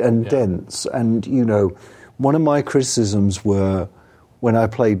complex and dense. And, you know, one of my criticisms were, when I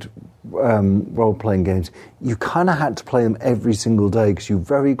played role-playing games, you kind of had to play them every single day because you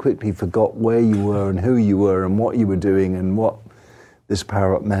very quickly forgot where you were and who you were and what you were doing and what this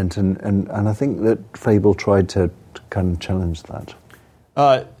power-up meant. And I think that Fable tried to kind of challenge that.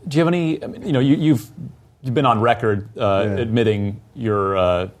 Do you have any... You know, you've been on record admitting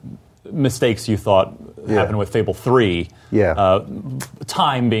your mistakes you thought happened with Fable 3. Yeah.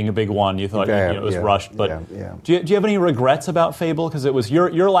 Time being a big one. You thought it was rushed. But do you have any regrets about Fable? Because it was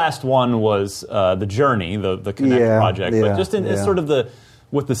your last one was The Journey, the Kinect project. But just in sort of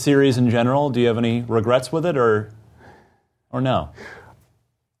with the series in general, do you have any regrets with it or no?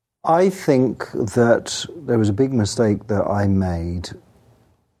 I think that there was a big mistake that I made.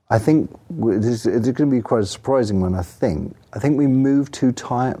 I think it's going to be quite a surprising one, I think we moved through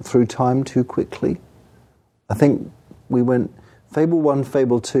time too quickly. I think we went Fable 1,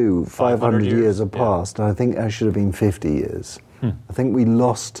 Fable 2, 500 years have passed, and I think that should have been 50 years. I think we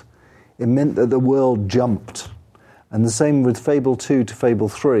lost... It meant that the world jumped. And the same with Fable 2 to Fable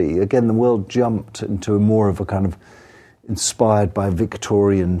 3. Again, the world jumped into more of a kind of inspired by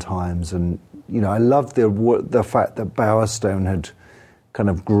Victorian times. And, you know, I loved the fact that Bowerstone had kind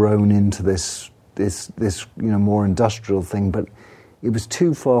of grown into this more industrial thing, but it was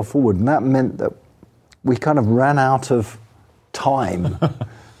too far forward, and that meant that we kind of ran out of time.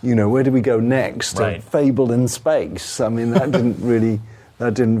 You know, where do we go next? Right. Fable in space. I mean, that didn't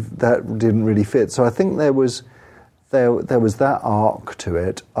really fit. So I think there was that arc to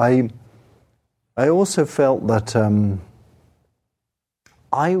it. I also felt that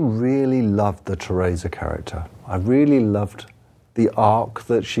I really loved the Teresa character. I really loved the arc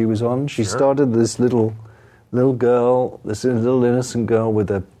that she was on. She started this little girl, this little innocent girl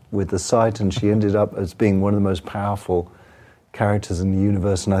with the sight, and she ended up as being one of the most powerful characters in the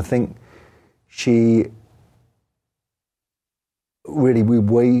universe. And I think she really,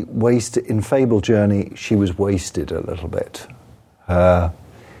 we wasted in Fable Journey. She was wasted a little bit. The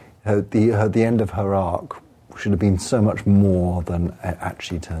end of her arc should have been so much more than it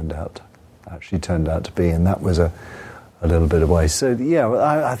actually turned out to be, and that was a little bit away. So,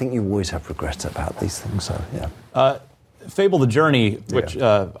 I think you always have regrets about these things. So, Fable the Journey, which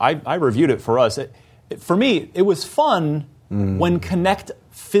I reviewed it for us. For me, it was fun when Kinect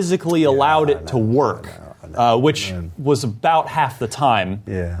physically allowed it to work, which was about half the time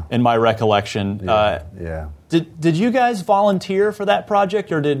in my recollection. Did you guys volunteer for that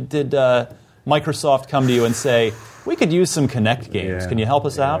project, or did Microsoft come to you and say, we could use some Kinect games? Can you help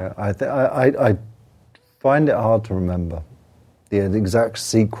us out? I find it hard to remember the exact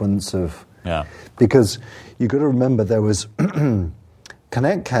sequence of... Because you've got to remember there was...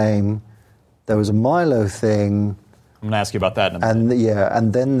 Kinect came, there was a Milo thing... I'm going to ask you about that in a minute.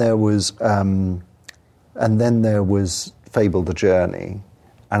 And then there was Fable the Journey.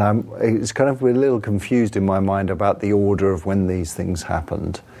 And it's kind of a little confused in my mind about the order of when these things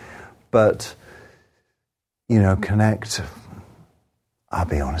happened. But, Kinect, I'll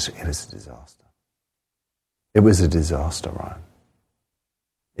be honest, it was a disaster. It was a disaster, Ryan.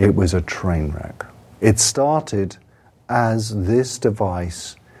 It was a train wreck. It started as this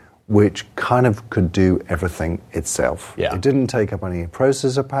device which kind of could do everything itself. It didn't take up any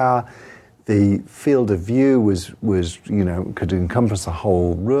processor power. The field of view was could encompass the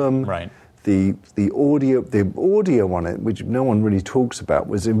whole room. Right. The audio on it, which no one really talks about,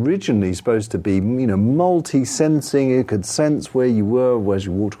 was originally supposed to be multi-sensing. It could sense where you were as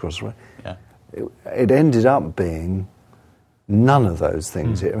you walked across the road. It ended up being none of those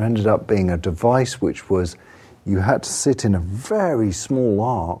things. It ended up being a device which was, you had to sit in a very small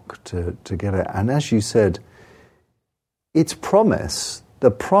arc to get it. And as you said, its promise,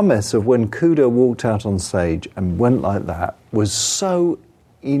 the promise of when Kudo walked out on stage and went like that, was so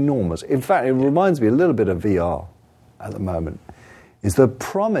enormous. In fact, it reminds me a little bit of VR at the moment. Is the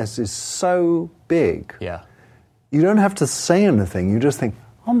promise is so big. You don't have to say anything. You just think,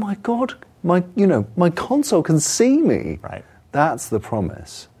 oh my God, my console can see me. Right. That's the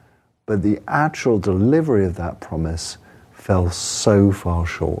promise. but the actual delivery of that promise fell so far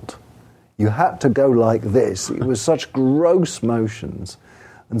short. You had to go like this. It was such gross motions.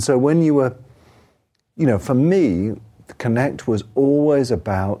 And so when you were, for me, Connect was always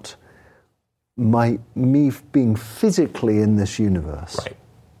about me being physically in this universe. Right.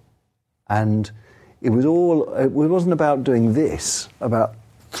 And it wasn't about doing this, about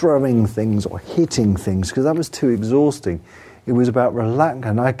throwing things or hitting things, because that was too exhausting. It was about relaxing.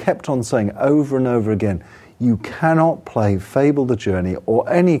 And I kept on saying over and over again, you cannot play Fable the Journey or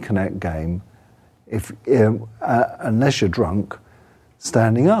any Connect game unless you're drunk,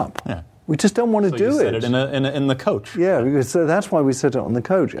 standing up. Yeah. We just don't want to do it. So you it. said it in the coach. Yeah, because that's why we said it on the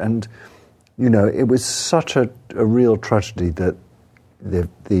coach. And, it was such a real tragedy that the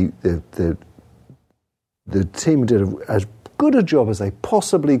team did as good a job as they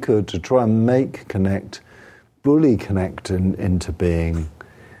possibly could to try and make Connect, bully Connect into being,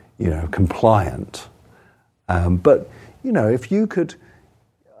 compliant. But, if you could,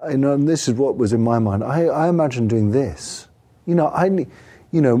 and this is what was in my mind, I imagine doing this.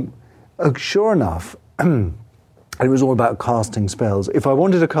 Sure enough, it was all about casting spells. If I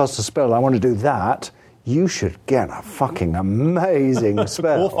wanted to cast a spell, I want to do that, you should get a fucking amazing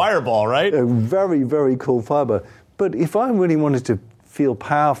spell. Cool fireball, right? A very, very cool fireball. But if I really wanted to feel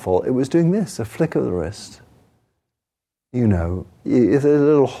powerful, it was doing this, a flick of the wrist. If there's a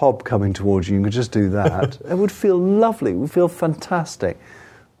little hob coming towards you, you could just do that. It would feel lovely. It would feel fantastic.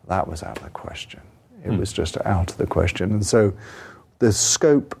 That was out of the question. It was just out of the question. And so the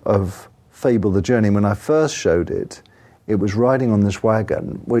scope of Fable the Journey, when I first showed it, it was riding on this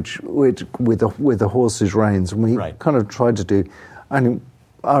wagon, which with the horse's reins, and we kind of tried to do, and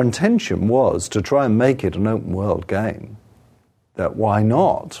our intention was to try and make it an open world game. That why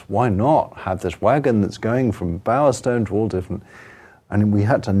not? Why not have this wagon that's going from Bowerstone to all different, and we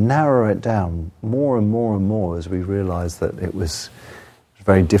had to narrow it down more and more and more as we realised that it was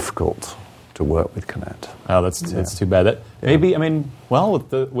very difficult to work with Connect. Oh, that's too bad. Maybe with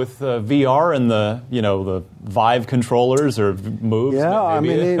VR and the Vive controllers or moves. Yeah,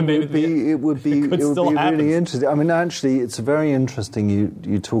 it would be happen. Really interesting. I mean, actually, it's very interesting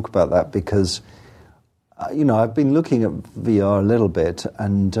you talk about that because I've been looking at VR a little bit,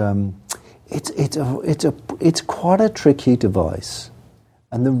 and it's quite a tricky device.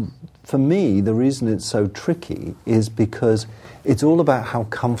 And for me, the reason it's so tricky is because it's all about how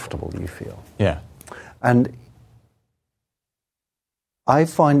comfortable you feel. Yeah. And I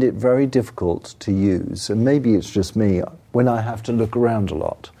find it very difficult to use, and maybe it's just me, when I have to look around a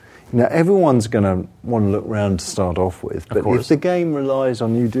lot. Everyone's going to want to look around to start off with, but if the game relies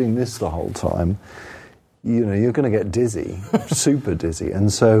on you doing this the whole time, you're going to get dizzy, super dizzy.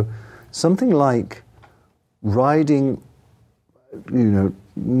 And so something like riding,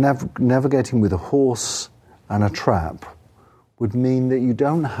 navigating with a horse and a trap would mean that you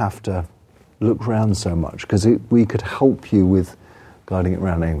don't have to look around so much, because we could help you with guiding it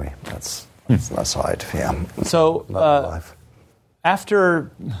around anyway. That's aside. Yeah. So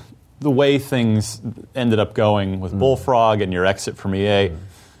after the way things ended up going with Bullfrog and your exit from EA,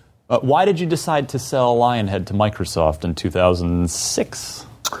 why did you decide to sell Lionhead to Microsoft in 2006?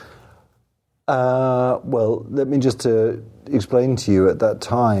 Well, let me just explain to you. At that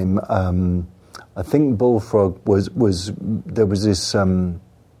time, I think Bullfrog there was this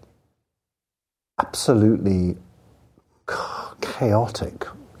absolutely chaotic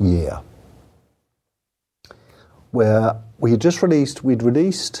year where we'd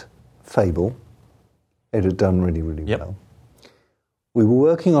released Fable. It had done really, really well. We were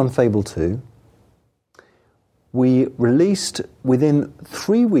working on Fable 2. We released, within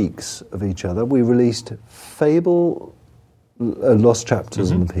 3 weeks of each other, we released Fable Lost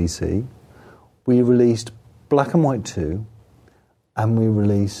Chapters on the PC. We released Black and White 2. And we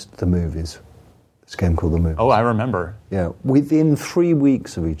released the movies. This game called The Movies. Oh, I remember. Yeah, within 3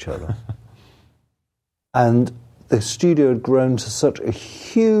 weeks of each other. And the studio had grown to such a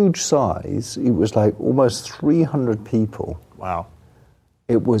huge size. It was like almost 300 people. Wow.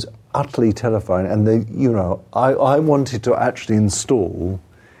 It was utterly terrifying. And I wanted to actually install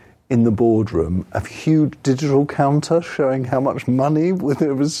in the boardroom a huge digital counter showing how much money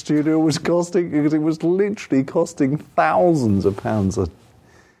the studio was costing, because it was literally costing thousands of pounds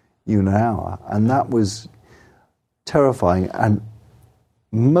an hour. And that was terrifying. And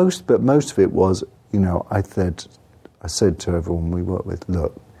most of it was, I said to everyone we worked with,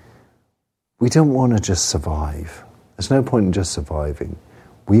 look, we don't want to just survive. There's no point in just surviving.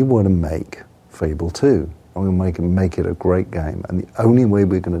 We want to make Fable 2. And we want to make it a great game. And the only way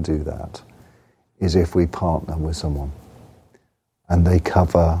we're going to do that is if we partner with someone. and they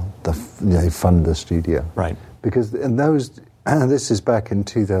cover they fund the studio. Right. Because in those, this is back in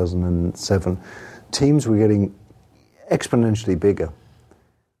 2007, teams were getting exponentially bigger.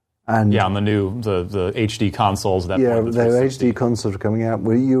 And on the HD consoles. The HD consoles were coming out.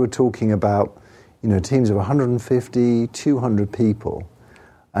 Where you were talking about, teams of 150, 200 people,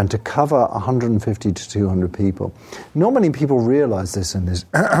 and to cover 150 to 200 people. Not many people realise this in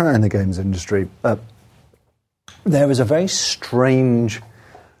the games industry. There is a very strange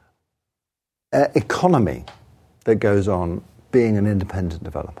economy that goes on being an independent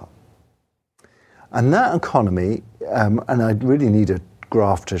developer. And that economy, and I really need a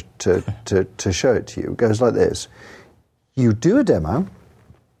graph to show it to you, it goes like this. You do a demo,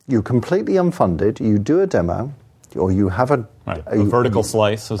 you're completely unfunded, you do a demo, or you have a vertical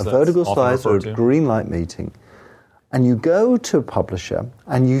slice, or a green light meeting, and you go to a publisher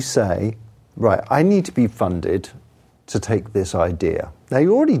and you say, right, I need to be funded to take this idea. Now,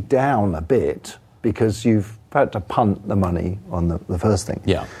 you're already down a bit because you've had to punt the money on the first thing.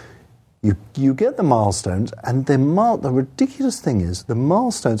 Yeah. You get the milestones, and the ridiculous thing is the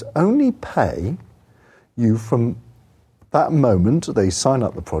milestones only pay you from that moment they sign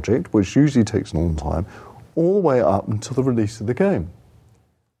up the project, which usually takes a long time, all the way up until the release of the game.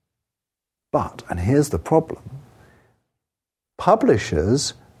 But, and here's the problem,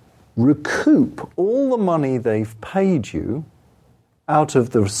 publishers recoup all the money they've paid you out of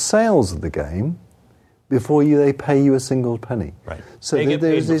the sales of the game before they pay you a single penny. Right. So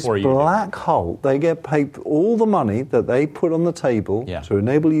there's this black hole. They get paid all the money that they put on the table to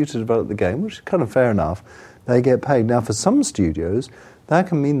enable you to develop the game, which is kind of fair enough. They get paid. Now, for some studios, that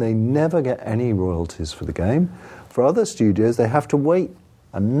can mean they never get any royalties for the game. For other studios, they have to wait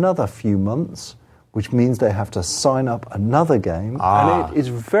another few months, which means they have to sign up another game. And it's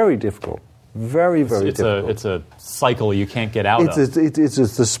very difficult. Very, very difficult. It's a cycle you can't get out of.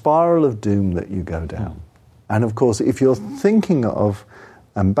 It's the spiral of doom that you go down. And of course, if you're thinking of,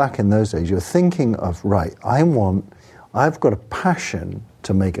 and back in those days, you're thinking of, right, I've got a passion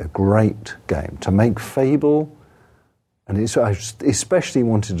to make a great game, to make Fable. And I especially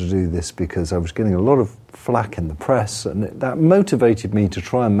wanted to do this because I was getting a lot of flack in the press, and that motivated me to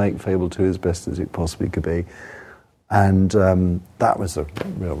try and make Fable 2 as best as it possibly could be. And that was the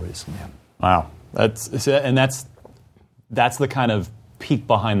real reason, Wow, that's the kind of peek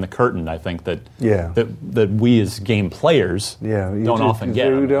behind the curtain, I think, that we as game players don't often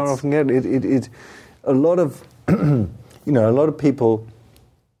get. We don't often get it. A lot of a lot of people.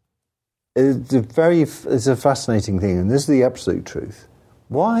 It's a fascinating thing, and this is the absolute truth.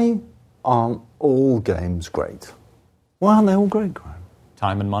 Why aren't all games great? Why aren't they all great, Graham?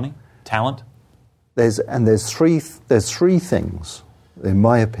 Time and money, talent. There's three things, in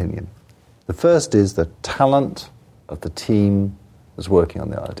my opinion. The first is the talent of the team that's working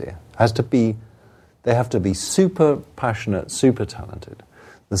on the idea. They have to be super passionate, super talented.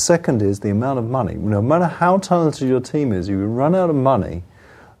 The second is the amount of money. No matter how talented your team is, you run out of money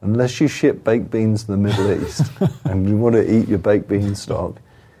unless you ship baked beans to the Middle East and you want to eat your baked bean stock.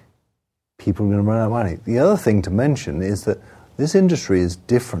 People are going to run out of money. The other thing to mention is that this industry is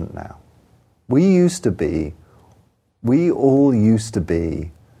different now. We all used to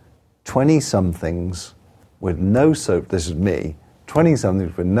be 20-somethings with this is me,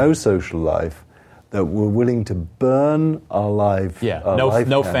 20-somethings with no social life that were willing to burn our life.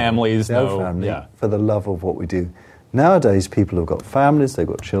 No families, for the love of what we do. Nowadays, people have got families, they've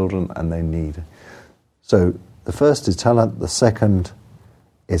got children, and they need it. So the first is talent, the second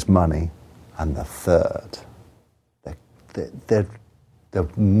is money, and the third, the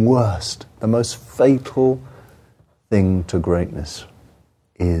worst, the most fatal thing to greatness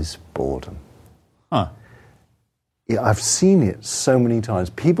is boredom. Huh. Yeah, I've seen it so many times.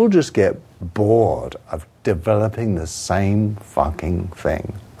 People just get bored of developing the same fucking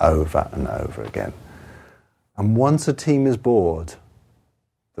thing over and over again. And once a team is bored,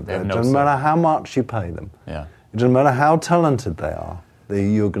 it doesn't matter how much you pay them. Yeah. It doesn't matter how talented they are.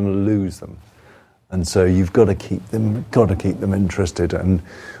 You're going to lose them. And so you've got to keep them interested. And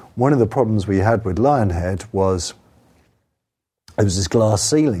one of the problems we had with Lionhead was there was this glass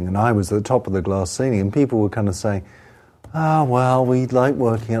ceiling, and I was at the top of the glass ceiling, and people were kind of saying, well, we like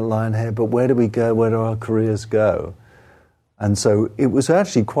working at Lionhead, but where do we go? Where do our careers go? And so it was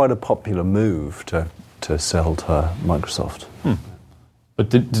actually quite a popular move to sell to Microsoft.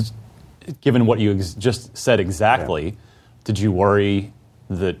 But given what you just said exactly, did you worry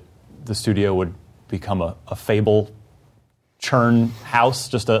that the studio would become a Fable churn house,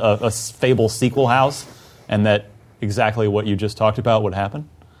 just a Fable sequel house, and that exactly what you just talked about would happen?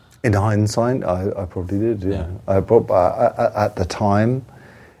 In hindsight, I probably did, yeah. At the time,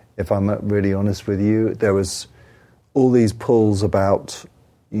 if I'm really honest with you, there was all these pulls about,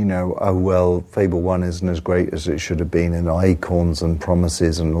 Fable 1 isn't as great as it should have been, and Acorns and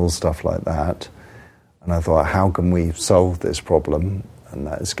Promises and all stuff like that. And I thought, how can we solve this problem? And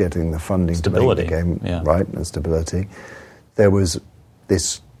that is getting the funding stability. To make the game right, and stability. There was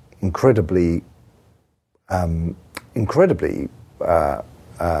this incredibly increasing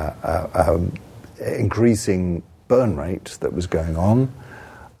burn rate that was going on,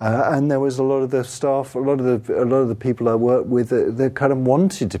 and there was a lot of the staff, a lot of the people I worked with that kind of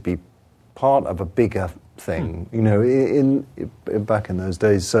wanted to be part of a bigger thing, in back in those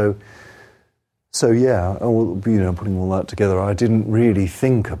days. So yeah, putting all that together, I didn't really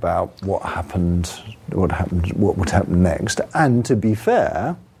think about what would happen next. And to be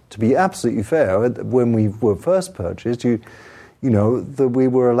absolutely fair, when we were first purchased, that we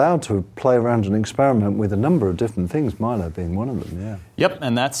were allowed to play around and experiment with a number of different things, Milo being one of them, yeah. Yep,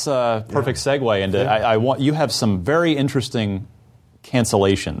 and that's a perfect segue into, you have some very interesting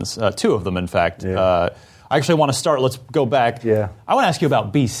cancellations, 2 of them, in fact. Yeah. I actually want to start, let's go back. Yeah. I want to ask you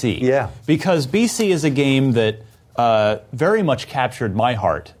about BC. Yeah. Because BC is a game that very much captured my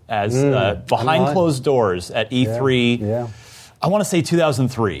heart as behind closed doors at E3. Yeah. I want to say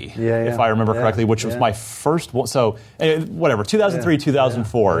 2003, if I remember correctly, which was my first one. So, 2003,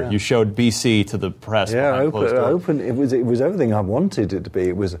 2004, you showed BC to the press. Yeah, open. It was everything I wanted it to be.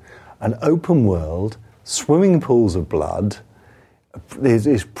 It was an open world, swimming pools of blood. There's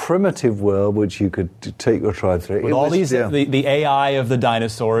this primitive world which you could take your tribe through. With all these, the AI of the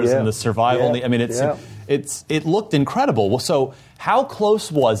dinosaurs and the survival. Yeah. I mean, it looked incredible. So, how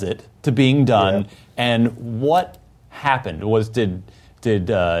close was it to being done, and what happened? Did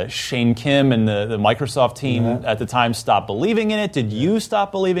Shane Kim and the Microsoft team at the time stop believing in it? Did you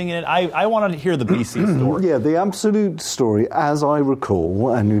stop believing in it? I wanted to hear the BC story. Yeah, the absolute story, as I recall,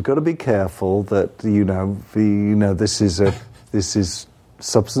 and you've got to be careful that this is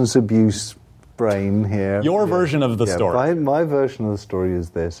substance abuse brain here. Your version of the story. My version of the story is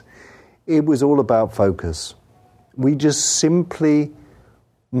this: it was all about focus. We just simply.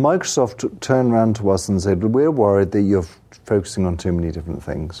 Microsoft turned around to us and said, "We're worried that you're focusing on too many different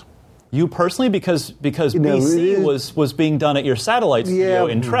things." You personally, because BC was being done at your satellite studio,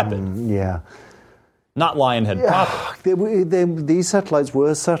 Intrepid. Yeah. Not Lionhead proper. These satellites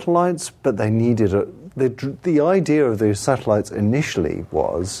were satellites, but they needed the idea of those satellites initially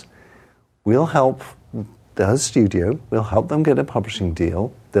was, we'll help the studio, we'll help them get a publishing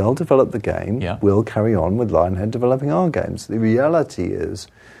deal, they'll develop the game, we'll carry on with Lionhead developing our games. The reality is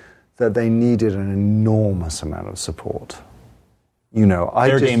that they needed an enormous amount of support.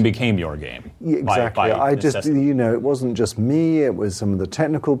 Their game became your game. Exactly. It wasn't just me, it was some of the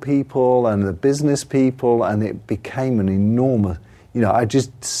technical people and the business people, and it became an enormous... I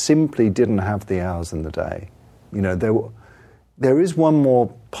just simply didn't have the hours in the day. There is one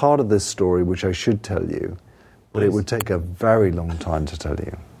more part of this story which I should tell you, but it would take a very long time to tell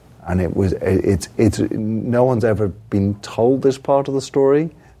you. And it's no one's ever been told this part of the story.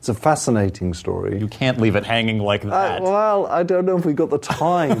 It's a fascinating story. You can't leave it hanging like that. Well, I don't know if we've got the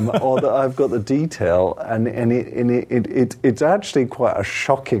time or that I've got the detail, and it's actually quite a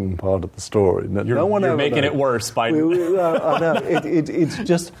shocking part of the story. You're making it worse by... I know. It's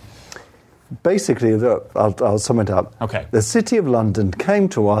just... Basically, I'll sum it up. Okay. The City of London came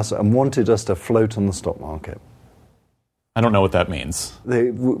to us and wanted us to float on the stock market. I don't know what that means.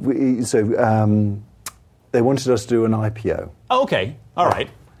 They wanted us to do an IPO. Oh, okay. All right.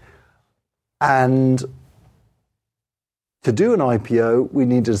 And to do an IPO, we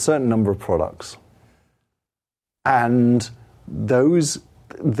needed a certain number of products. And those,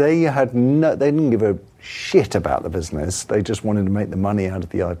 they didn't give a shit about the business. They just wanted to make the money out of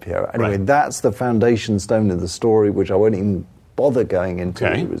the IPO. Anyway, That's the foundation stone of the story, which I won't even bother going into.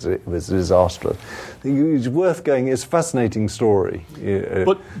 Okay. It was disastrous. It's worth going. It's a fascinating story.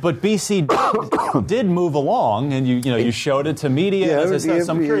 But BC did move along, and you showed it to media. As I said,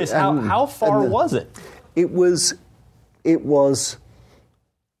 so I'm curious, how far was it? It was.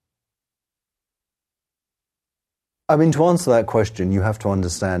 I mean, to answer that question, you have to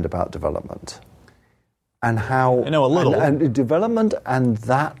understand about development and how. I know a little. And development and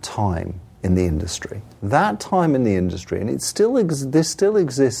that time in the industry. That time in the industry, and this still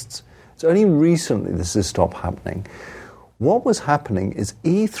exists. It's only recently this has stopped happening. What was happening is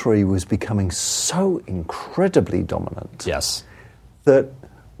E3 was becoming so incredibly dominant. Yes. That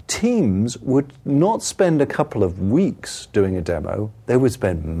teams would not spend a couple of weeks doing a demo, they would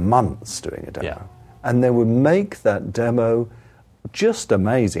spend months doing a demo. Yeah. And they would make that demo just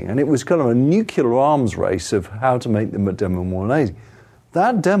amazing. And it was kind of a nuclear arms race of how to make the demo more amazing.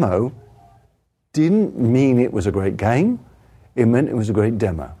 That demo didn't mean it was a great game. It meant it was a great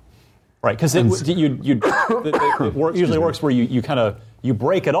demo. Right, because it usually works where you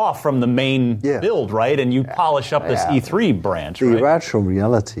break it off from the main build, right, and you polish up this E3 branch. The actual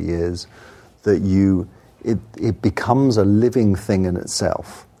reality is that it becomes a living thing in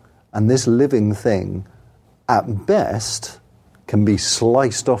itself, and this living thing, at best, can be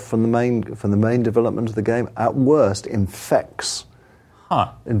sliced off from the main development of the game. At worst, infects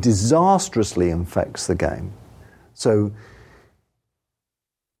and disastrously infects the game. So,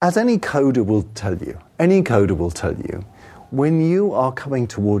 as any coder will tell you, when you are coming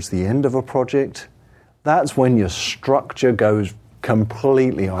towards the end of a project, that's when your structure goes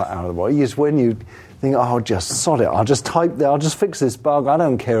completely out of the way. It's when you think, oh, just sod it. I'll just type there. I'll just fix this bug. I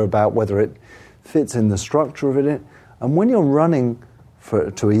don't care about whether it fits in the structure of it. And when you're running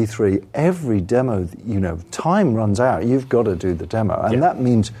to E3, every demo, time runs out. You've got to do the demo. And that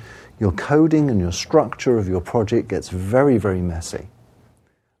means your coding and your structure of your project gets very, very messy.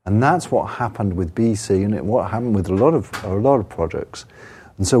 And that's what happened with BC, and what happened with a lot of projects.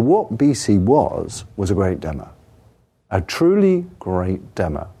 And so what BC was a great demo, a truly great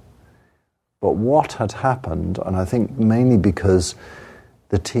demo. But what had happened, and I think mainly because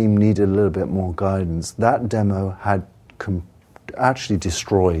the team needed a little bit more guidance, that demo had actually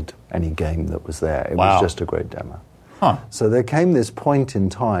destroyed any game that was there. It was just a great demo. So there came this point in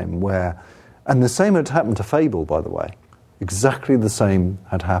time where, and the same had happened to Fable, by the way. Exactly the same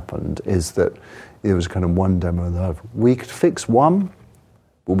had happened, is that it was kind of one demo and the other. We could fix one,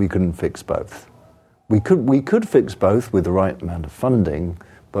 but we couldn't fix both. We could fix both with the right amount of funding,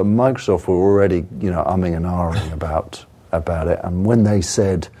 but Microsoft were already, umming and ahhing about it. And when they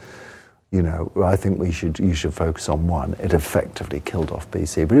said, I think you should focus on one, it effectively killed off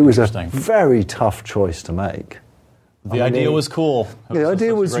BC. But it was a very tough choice to make. The idea was cool. The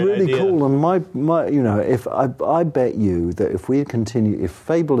idea was really cool, and if I bet you that if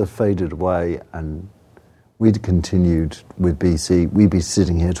Fable had faded away and we'd continued with BC, we'd be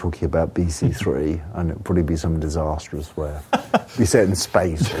sitting here talking about BC3, and it'd probably be some disastrous where be set in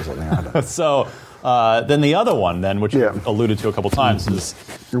space or something. I don't know. So then the other one, which you've alluded to a couple times, is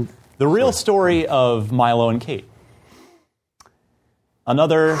the real story of Milo and Kate.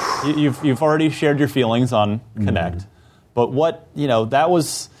 Another, you've already shared your feelings on Kinect, but what that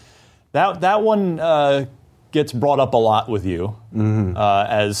one gets brought up a lot with you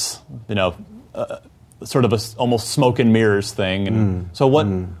as sort of a almost smoke and mirrors thing. And so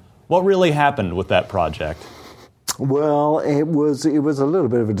what really happened with that project? Well, it was a little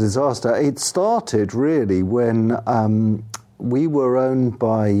bit of a disaster. It started really when we were owned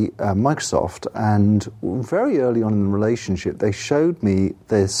by Microsoft, and very early on in the relationship, they showed me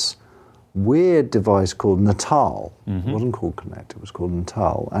this weird device called Natal. It wasn't called Kinect; it was called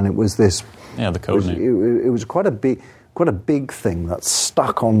Natal, and it was this. Yeah, the code name. It was quite a big thing that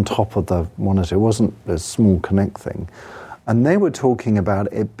stuck on top of the monitor. It wasn't a small Kinect thing, and they were talking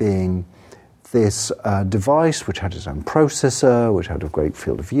about it being this device which had its own processor, which had a great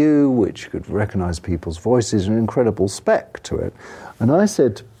field of view, which could recognize people's voices, an incredible spec to it. And I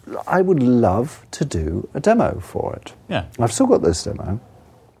said, I would love to do a demo for it. Yeah. I've still got this demo,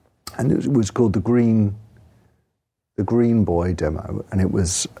 and it was called the Green Boy demo, and it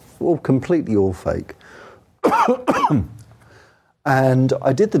was completely all fake. And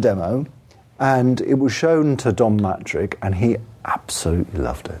I did the demo, and it was shown to Don Mattrick, and he absolutely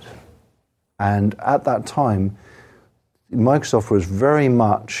loved it. And at that time, Microsoft was very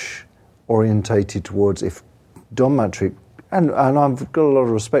much orientated towards, if Don Mattrick, and I've got a lot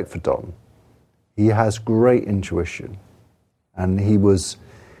of respect for Don, he has great intuition, and he's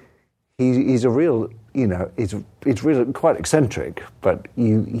a real, he's really quite eccentric, but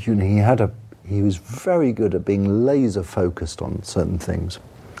he was very good at being laser focused on certain things.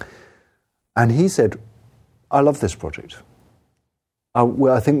 And he said, I love this project.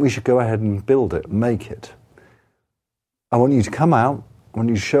 I think we should go ahead and build it, make it. I want you to come out, I want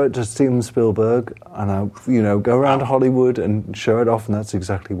you to show it to Steven Spielberg, and go around Hollywood and show it off, and that's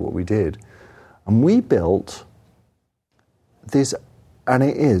exactly what we did. And we built this, and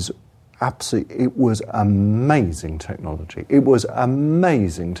it was amazing technology. It was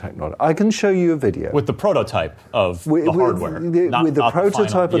amazing technology. I can show you a video. With the prototype of the hardware. With the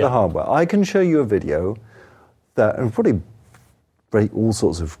prototype of the hardware. I can show you a video that, and probably break all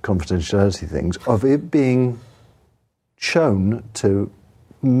sorts of confidentiality things, of it being shown to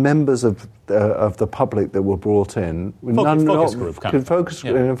members of the public that were brought in. Focus group kind of. Focus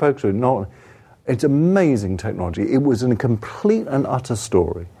group, not It's amazing technology. It was a complete and utter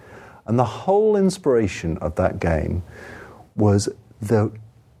story. And the whole inspiration of that game was the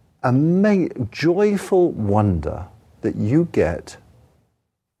joyful wonder that you get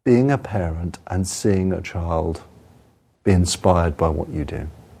being a parent and seeing a child be inspired by what you do.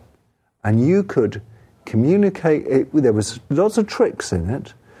 And you could communicate, there was lots of tricks in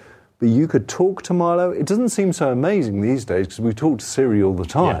it, but you could talk to Milo. It doesn't seem so amazing these days because we talk to Siri all the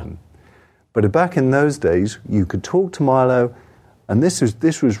time. Yeah. But back in those days, you could talk to Milo, and this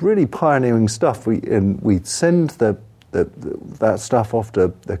was really pioneering stuff. We'd send that stuff off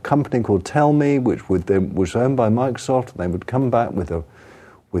to a company called Tell.me, which was owned by Microsoft, and they would come back with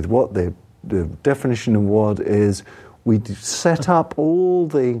what the definition of what is. We'd set up all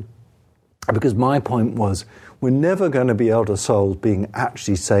the... Because my point was, we're never going to be able to solve being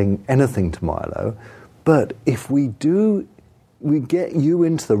actually saying anything to Milo, but if we get you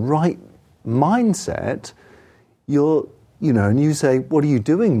into the right mindset, and you say, what are you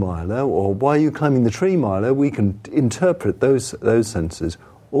doing, Milo? Or why are you climbing the tree, Milo? We can interpret those sentences.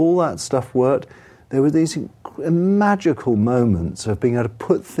 All that stuff worked. There were these magical moments of being able to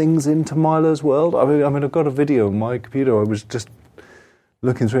put things into Milo's world. I mean, I've got a video on my computer. I was just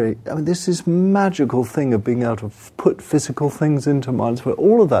looking through it. I mean, this magical thing of being able to put physical things into Milo's world.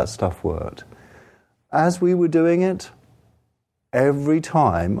 All of that stuff worked. As we were doing it, every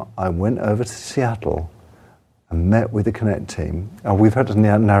time I went over to Seattle and met with the Connect team, and we've had to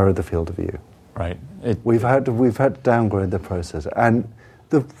narrow the field of view. Right. We've had to downgrade the process. And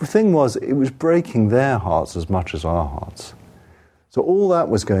the thing was, it was breaking their hearts as much as our hearts. So all that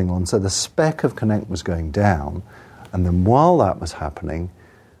was going on. So the spec of Connect was going down. And then while that was happening,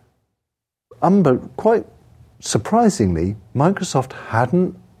 quite surprisingly, Microsoft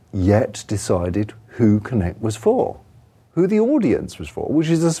hadn't yet decided who Connect was for, who the audience was for, which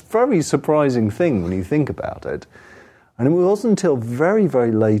is a very surprising thing when you think about it. And it wasn't until very,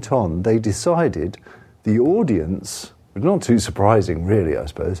 very late on they decided the audience, not too surprising really, I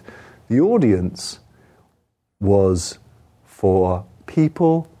suppose, the audience was for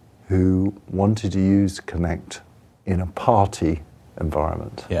people who wanted to use Connect in a party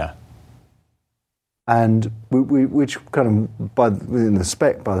environment. Yeah. And which kind of, within the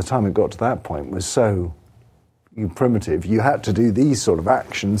spec, by the time it got to that point, was so primitive. You had to do these sort of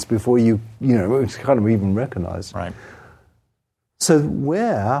actions before it was kind of even recognised. Right. So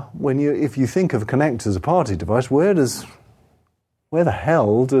if you think of Connect as a party device, where the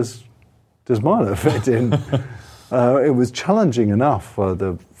hell does Milo fit in? It was challenging enough for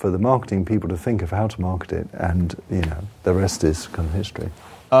the marketing people to think of how to market it, and the rest is kind of history.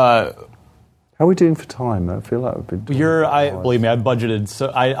 How are we doing for time? I feel like we've been. Believe me, I've budgeted.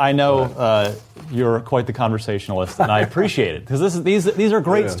 So I know you're quite the conversationalist, and I appreciate it because these are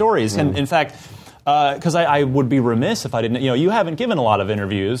great stories. And in fact, because I would be remiss if I didn't. You haven't given a lot of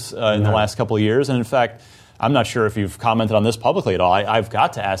interviews in the last couple of years, and in fact, I'm not sure if you've commented on this publicly at all. I've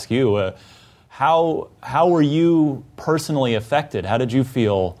got to ask you. How were you personally affected? How did you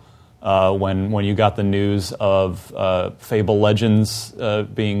feel when you got the news of Fable Legends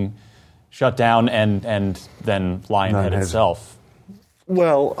being shut down and then Lionhead itself?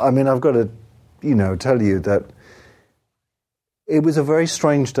 Well, I mean, I've got to tell you that it was a very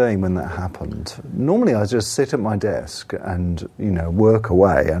strange day when that happened. Normally I just sit at my desk and work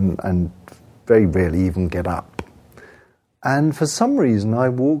away and very rarely even get up. And for some reason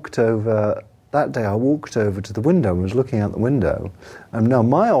that day I walked over to the window and was looking out the window. And now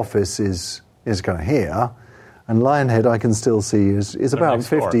my office is kind of here, and Lionhead I can still see is about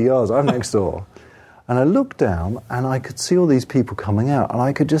 50 yards. I'm next door. And I looked down and I could see all these people coming out, and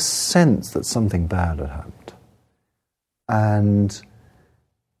I could just sense that something bad had happened. And,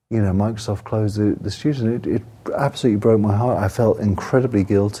 Microsoft closed the studio. It absolutely broke my heart. I felt incredibly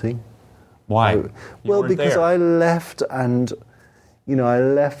guilty. Why? Because I left and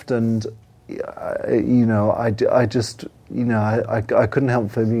I just, I couldn't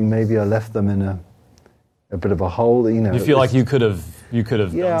help feeling maybe I left them in a bit of a hole. You feel like you could have done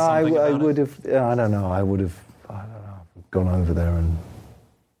something I would have. I don't know. I would have. I don't know. Gone over there and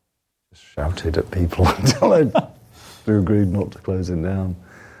just shouted at people until I agreed not to close it down.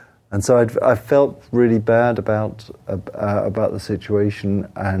 And so I felt really bad about the situation,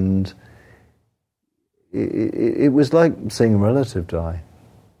 and it was like seeing a relative die.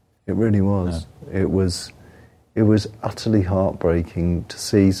 It really was. Yeah. It was utterly heartbreaking to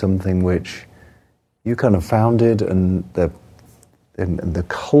see something which you kind of founded, and the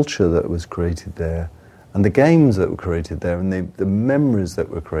culture that was created there, and the games that were created there, and the memories that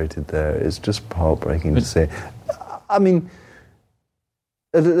were created there is just heartbreaking to see. I mean,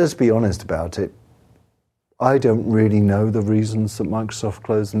 let's be honest about it. I don't really know the reasons that Microsoft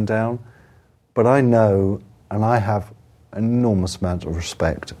closed them down, but I know, and I have an enormous amount of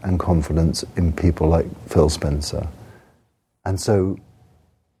respect and confidence in people like Phil Spencer. And so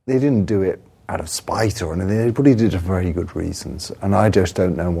they didn't do it out of spite or anything. They probably did it for very good reasons. And I just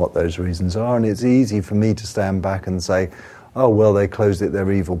don't know what those reasons are. And it's easy for me to stand back and say, oh, well, they closed it,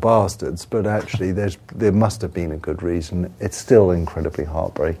 they're evil bastards. But actually, there must have been a good reason. It's still incredibly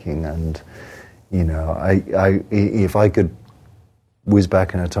heartbreaking. And, you know, if I could whiz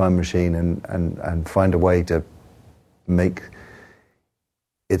back in a time machine and find a way to make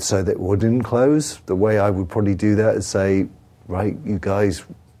it so that it wouldn't close, the way I would probably do that is say, right, you guys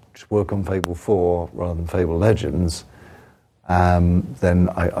just work on Fable 4 rather than Fable Legends, then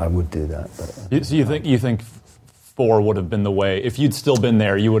I would do that. But, so you think 4 would have been the way, if you'd still been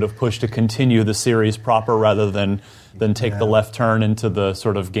there, you would have pushed to continue the series proper rather than take the left turn into the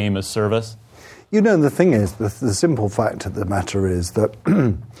sort of game as service? You know, the thing is, the simple fact of the matter is that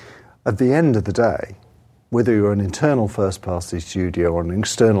at the end of the day, whether you're an internal first-party studio or an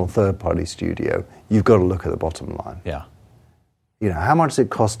external third-party studio, you've got to look at the bottom line. Yeah. You know, how much does it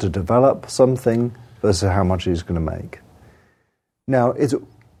cost to develop something versus how much it's going to make? Now,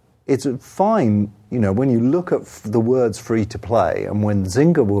 it's fine, you know, when you look at the words free-to-play, and when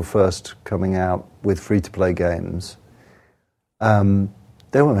Zynga were first coming out with free-to-play games,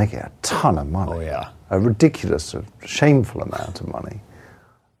 they were making a ton of money. Oh, yeah. A ridiculous, shameful amount of money.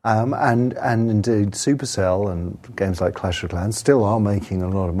 And indeed, Supercell and games like Clash of Clans still are making a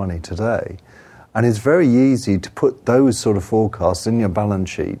lot of money today. And it's very easy to put those sort of forecasts in your balance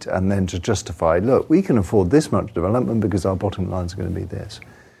sheet and then to justify, look, we can afford this much development because our bottom line is going to be this.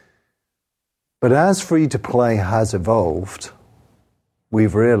 But as free-to-play has evolved,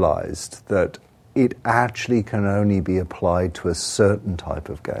 we've realized that it actually can only be applied to a certain type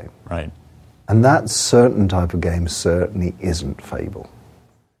of game. Right. And that certain type of game certainly isn't Fable.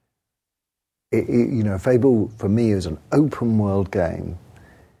 You know, Fable, for me, is an open-world game.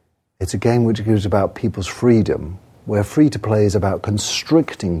 It's a game which is about people's freedom, where free-to-play is about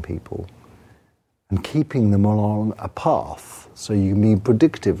constricting people and keeping them along a path so you can be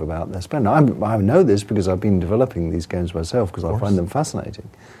predictive about their spend. I know this because I've been developing these games myself because I find them fascinating.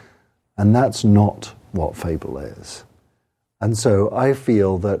 And that's not what Fable is. And so I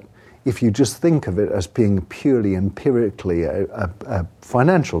feel that if you just think of it as being purely empirically a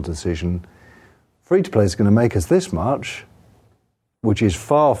financial decision, free-to-play is going to make us this much, which is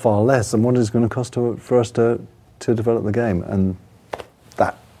far, far less than what it's going to cost for us to develop the game. And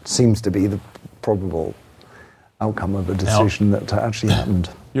that seems to be the probable outcome of a decision that actually happened.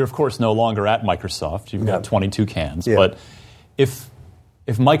 You're, of course, no longer at Microsoft. You've got 22 cans. Yeah. But if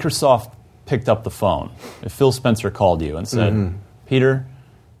Microsoft picked up the phone, if Phil Spencer called you and said, Peter,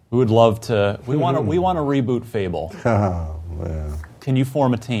 we would love to, we want to reboot Fable. Oh, yeah. Can you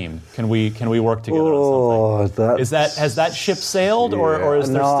form a team? Can we work together on something? Has that ship sailed, or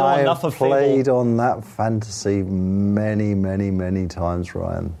is there still enough of Fable? I've played on that fantasy many, many, many times,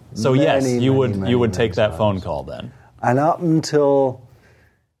 Ryan. So you would take that phone call then. And up until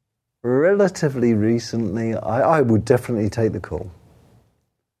relatively recently, I would definitely take the call.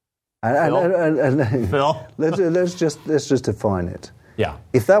 And Phil? let's just define it. Yeah.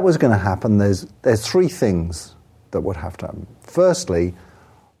 If that was going to happen, there's 3 things that would have to happen. Firstly,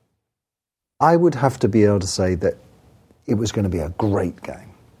 I would have to be able to say that it was going to be a great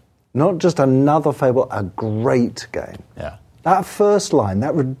game. Not just another Fable, a great game. Yeah. That first line,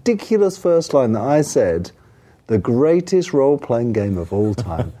 that ridiculous first line that I said, the greatest role-playing game of all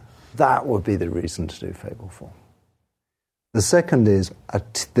time, that would be the reason to do Fable 4. The second is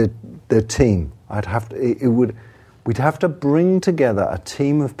the team. We'd have to bring together a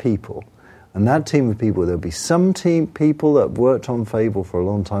team of people. And that team of people, there'll be some people that have worked on Fable for a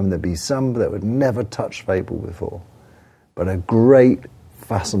long time, there'll be some that would never touched Fable before. But a great,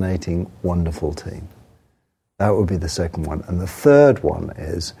 fascinating, wonderful team. That would be the second one. And the third one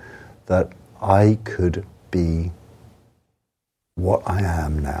is that I could be what I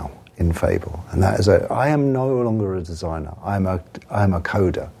am now in Fable. And that is I am no longer a designer. I am a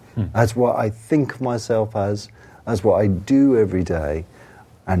coder. That's what I think of myself as. That's what I do every day.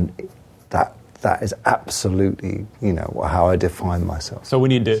 And that is absolutely, how I define myself. So we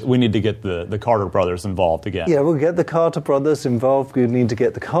need to get the Carter brothers involved again. Yeah, we'll get the Carter brothers involved. We need to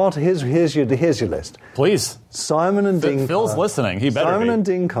get the Carter. Here's your list. Please. Simon and Dean. Phil's listening. He better Simon be. and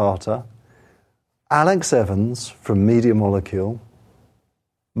Dean Carter, Alex Evans from Media Molecule,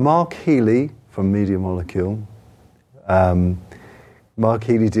 Mark Healy from Media Molecule. Mark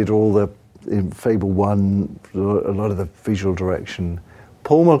Healy did all in Fable 1, a lot of the visual direction.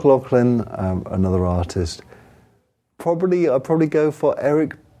 Paul McLaughlin, another artist, I'd probably go for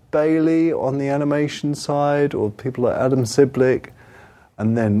Eric Bailey on the animation side, or people like Adam Siblick,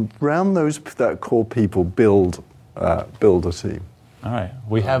 and then round that core people build a team. All right,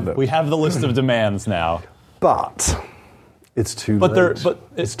 we have the list of demands now. But it's too late.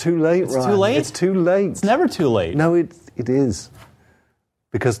 It's too late, It's Ryan. too late? It's too late. It's never too late. No, it is.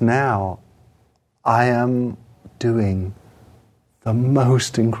 Because now I am doing the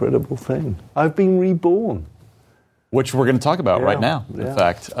most incredible thing. I've been reborn. Which we're going to talk about right now, in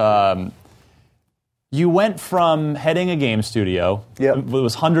fact. You went from heading a game studio, it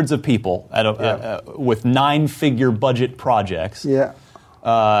was hundreds of people with 9-figure budget projects. Yeah.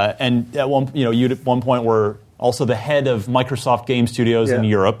 And at one point were also the head of Microsoft Game Studios in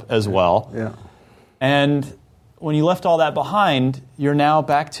Europe as well. Yeah. And when you left all that behind, you're now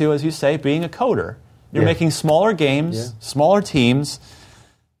back to, as you say, being a coder. You're making smaller games, smaller teams.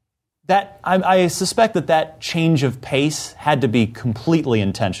 That I suspect that change of pace had to be completely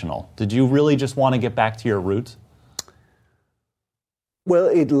intentional. Did you really just want to get back to your roots?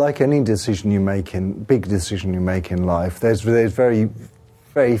 Well, like any decision you make big decision you make in life, there's very,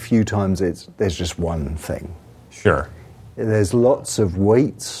 very few times there's just one thing. Sure. There's lots of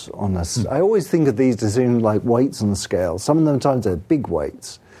weights on us. I always think of these decisions like weights on the scale. Some of them times they're big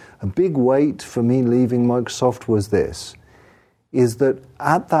weights. A big weight for me leaving Microsoft was this, is that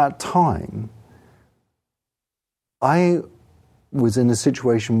at that time, I was in a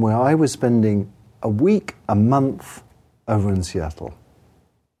situation where I was spending a week, a month over in Seattle.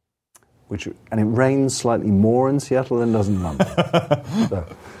 And it rains slightly more in Seattle than it does in London.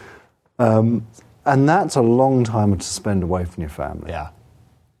 And that's a long time to spend away from your family. Yeah.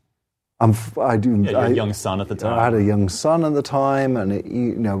 You had a young son at the time. I had a young son at the time,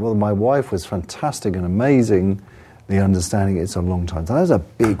 and my wife was fantastic and amazing. The understanding it's a long time. So that was a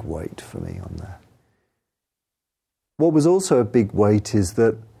big weight for me on there. What was also a big weight is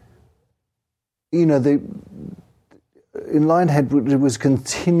that, in Lionhead, it was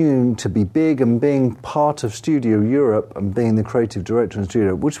continuing to be big, and being part of Studio Europe and being the creative director in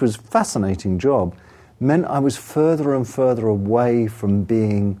Studio, which was a fascinating job, meant I was further and further away from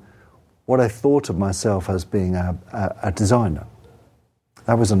being what I thought of myself as being a designer.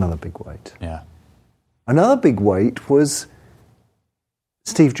 That was another big weight. Yeah. Another big weight was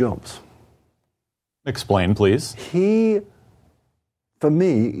Steve Jobs. Explain, please. For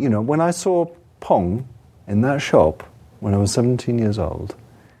me, when I saw Pong in that shop when I was 17 years old,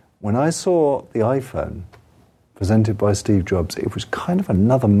 when I saw the iPhone presented by Steve Jobs, it was kind of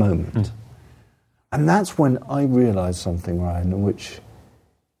another moment. And that's when I realized something, Ryan, which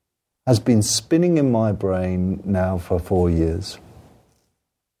has been spinning in my brain now for 4 years.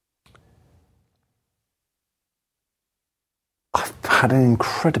 I've had an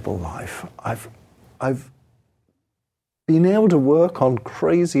incredible life. I've been able to work on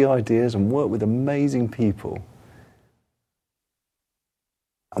crazy ideas and work with amazing people.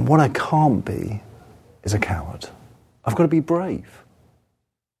 And what I can't be is a coward. I've got to be brave.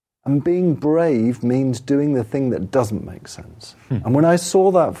 And being brave means doing the thing that doesn't make sense. And when I saw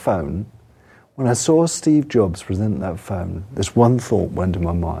that phone, when I saw Steve Jobs present that phone, this one thought went in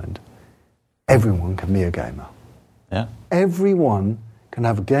my mind. Everyone can be a gamer. Yeah. Everyone can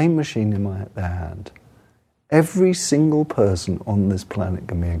have a game machine in their hand. Every single person on this planet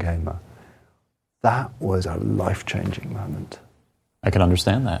can be a gamer. That was a life-changing moment. I can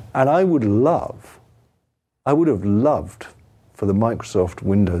understand that. And I would have loved for the Microsoft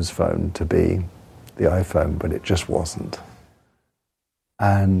Windows phone to be the iPhone, but it just wasn't.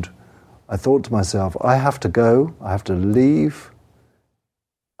 And I thought to myself, I have to go, I have to leave,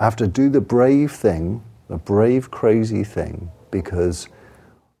 I have to do the brave thing, the brave, crazy thing, because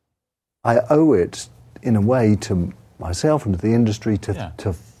I owe it, in a way, to myself and to the industry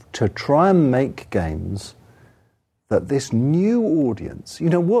to try and make games that this new audience,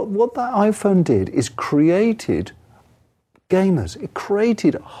 what that iPhone did is created gamers. It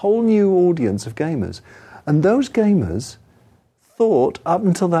created a whole new audience of gamers. And those gamers thought, up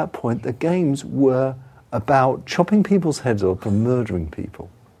until that point, that games were about chopping people's heads off and murdering people.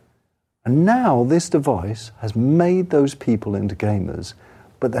 And now this device has made those people into gamers,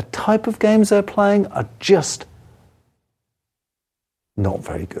 but the type of games they're playing are just not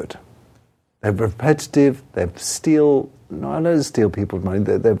very good. They're repetitive, I don't steal people's money,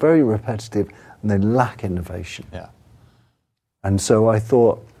 they're very repetitive, and they lack innovation. Yeah. And so I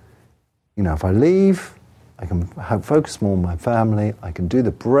thought, if I leave, I can focus more on my family, I can do the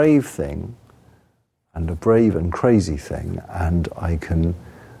brave thing, and the brave and crazy thing, and I can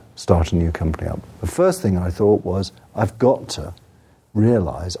start a new company up. The first thing I thought was, I've got to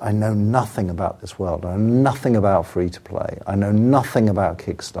realise I know nothing about this world. I know nothing about free-to-play. I know nothing about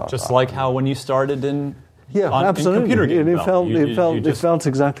Kickstarter. Just like how when you started in absolutely. in computer games. It felt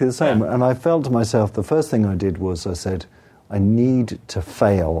exactly the same. Yeah. And I felt to myself, the first thing I did was I said, I need to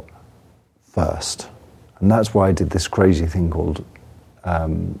fail first. And that's why I did this crazy thing called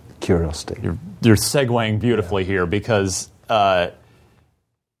Curiosity. You're segueing beautifully here because...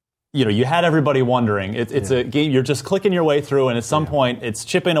 you had everybody wondering. It's a game. You're just clicking your way through, and at some point, it's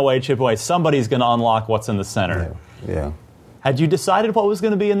chipping away. Somebody's going to unlock what's in the center. Yeah. Had you decided what was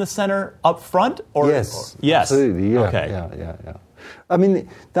going to be in the center up front? Yes. Absolutely. Yeah. Okay. Yeah. I mean,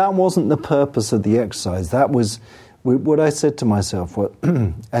 that wasn't the purpose of the exercise. That was what I said to myself.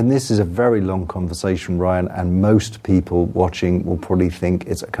 And this is a very long conversation, Ryan, and most people watching will probably think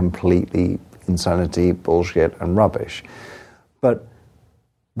it's a completely insanity, bullshit, and rubbish. But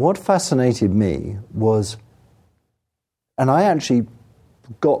what fascinated me was, and I actually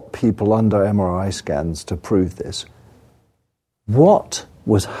got people under MRI scans to prove this, what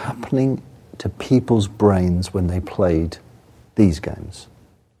was happening to people's brains when they played these games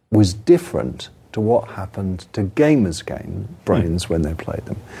was different to what happened to gamers' brains when they played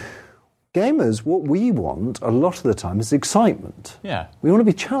them. Gamers, what we want a lot of the time is excitement. Yeah. We want to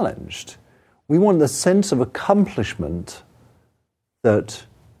be challenged. We want the sense of accomplishment that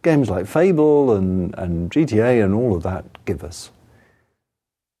games like Fable and GTA and all of that give us.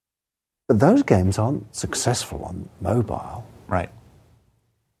 But those games aren't successful on mobile. Right.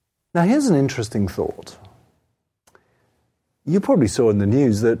 Now, here's an interesting thought. You probably saw in the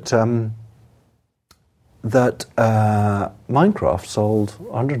news that Minecraft sold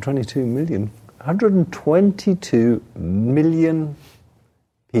 122 million. 122 million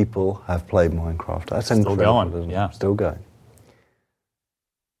people have played Minecraft. That's still incredible, going. isn't it? Yeah. Still going.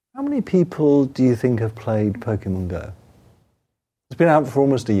 How many people do you think have played Pokemon Go? It's been out for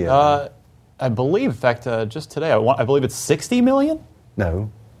almost a year. I believe, in fact, just today, I believe it's 60 million? No,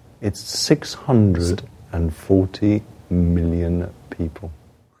 it's 640 million people.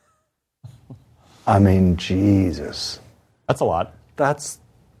 I mean, Jesus. That's a lot. That's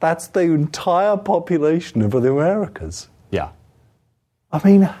the entire population of the Americas. Yeah. I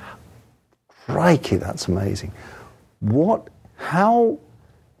mean, crikey, that's amazing. What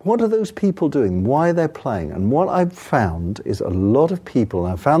are those people doing? Why are they playing? And what I've found is a lot of people,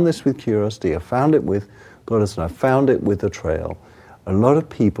 and I found this with Curiosity, I found it with Goddess, and I found it with The Trail. A lot of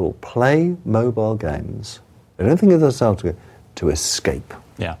people play mobile games. They don't think of themselves to escape.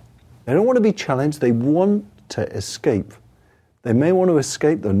 Yeah. They don't want to be challenged. They want to escape. They may want to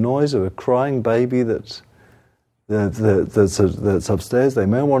escape the noise of a crying baby that's upstairs. They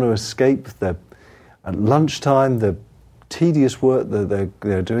may want to escape at lunchtime the tedious work that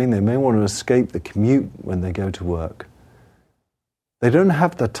they're doing. They may want to escape the commute when they go to work. They don't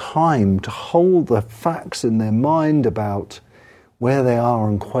have the time to hold the facts in their mind about where they are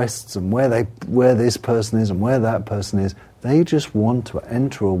on quests and where this person is and where that person is. They just want to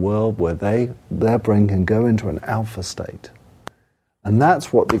enter a world where their brain can go into an alpha state. And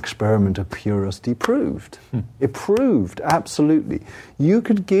that's what the experiment of Curiosity proved. It proved, absolutely. You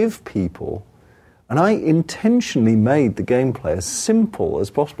could give people... And I intentionally made the gameplay as simple as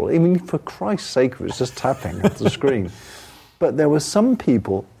possible. I mean, for Christ's sake, it was just tapping at the screen. But there were some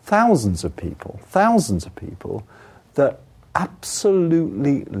people, thousands of people, that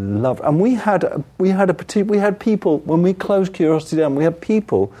absolutely loved. And we had people, when we closed Curiosity down, we had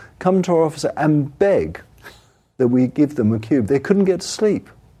people come to our office and beg that we give them a cube. They couldn't get to sleep.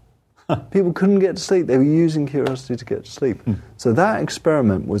 People couldn't get to sleep. They were using Curiosity to get to sleep. So that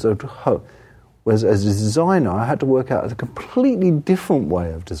experiment was as a designer, I had to work out a completely different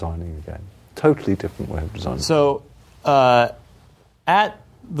way of designing a game. Totally different way of designing. So, at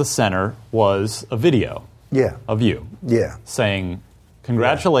the center was a video of you saying,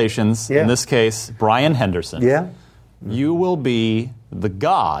 congratulations, in this case, Brian Henderson. Yeah. You will be the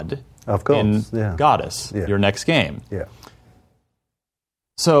god in Goddess, your next game. Yeah.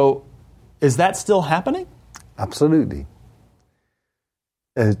 So, is that still happening? Absolutely.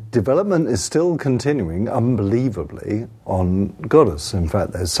 Development is still continuing, unbelievably, on Goddess. In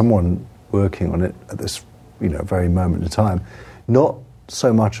fact, there's someone working on it at this, very moment in time. Not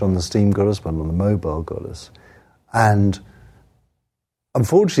so much on the Steam Goddess, but on the mobile Goddess. And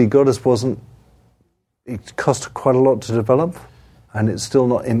unfortunately, Goddess it cost quite a lot to develop, and it's still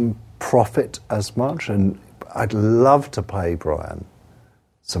not in profit as much. And I'd love to pay Brian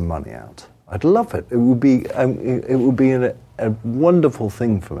some money out. I'd love it. It would be a wonderful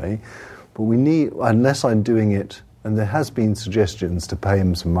thing for me, but we need, unless I'm doing it, and there has been suggestions to pay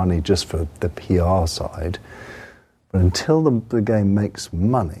him some money just for the PR side, But until the game makes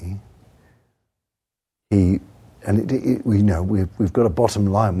money, we've got a bottom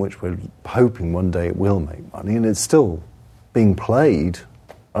line which we're hoping one day it will make money, and it's still being played.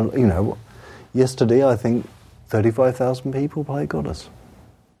 Yesterday I think 35,000 people played Goddess.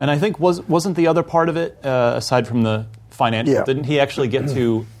 And I think wasn't the other part of it, aside from the financial, Yeah. didn't he actually get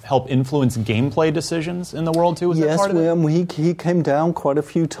to help influence gameplay decisions in the world too? Was that Yes, part of it? he came down quite a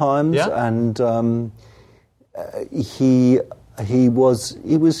few times, Yeah? and he was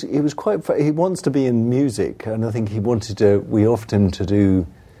quite. He wants to be in music, and I think we offered him to do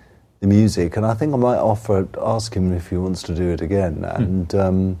the music, and I think I might ask him if he wants to do it again, and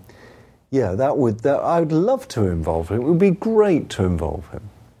I would love to involve him. It would be great to involve him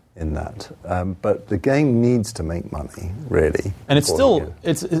in that, but the game needs to make money, really. And it's still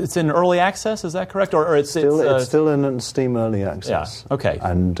it's in early access. Is that correct? Or it's still in Steam early access. Yeah. Okay.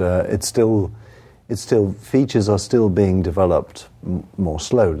 And it's still features are still being developed more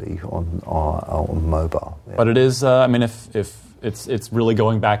slowly on mobile. Yeah. But it is. If it's really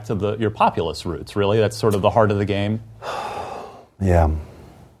going back to your populist roots. Really, that's sort of the heart of the game. Yeah.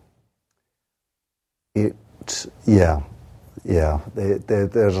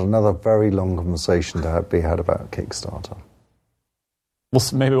 There's another very long conversation to be had about Kickstarter.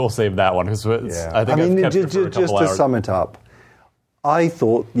 Maybe we'll save that one because I think I've kept it for a couple just to hours. sum it up, I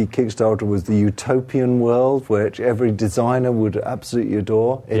thought the Kickstarter was the utopian world which every designer would absolutely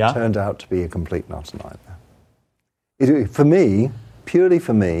adore. It turned out to be a complete and utter nightmare. For me, purely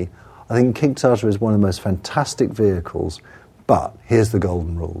for me, I think Kickstarter is one of the most fantastic vehicles, but here's the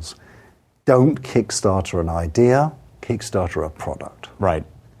golden rules. Don't Kickstarter an idea, Kickstarter a product. Right.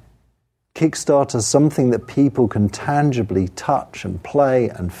 Kickstarter something that people can tangibly touch and play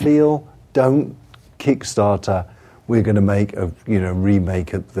and feel. Don't Kickstarter, we're going to make a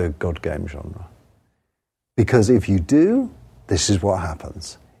remake of the God game genre. Because if you do, this is what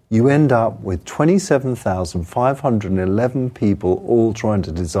happens. You end up with 27,511 people all trying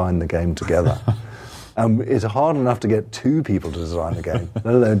to design the game together. It's hard enough to get 2 people to design a game,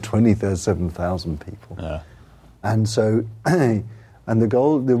 let alone 27,000 people. Yeah. And so,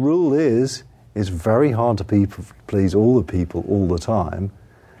 the rule is, it's very hard to please all the people all the time,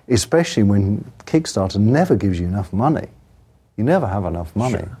 especially when Kickstarter never gives you enough money. You never have enough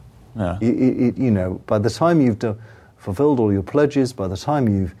money. Sure. Yeah. By the time you've fulfilled all your pledges, by the time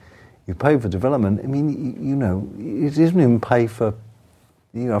you've paid for development, it doesn't even pay for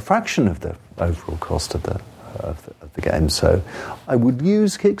a fraction of the overall cost of the game. So I would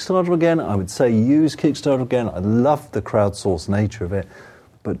use Kickstarter again. I would say use Kickstarter again. I love the crowdsourced nature of it,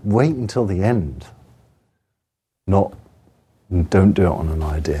 but wait until the end. Don't do it on an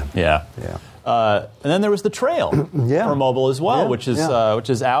idea. Yeah. Yeah. And then there was the Trail for mobile as well, which is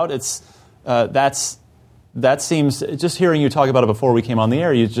out. It's that seems, just hearing you talk about it before we came on the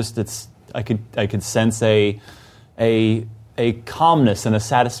air, I could sense a calmness and a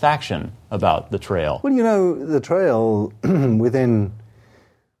satisfaction about the Trail. Well, the Trail, within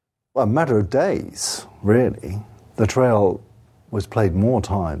a matter of days, really, the Trail was played more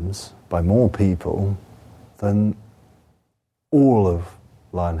times by more people than all of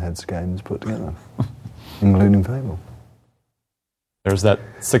Lionhead's games put together, including Fable. There's that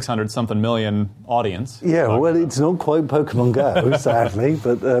 600-something million audience. Yeah, well, it's not quite Pokemon Go, sadly,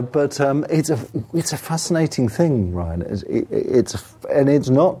 but it's a fascinating thing, Ryan. It's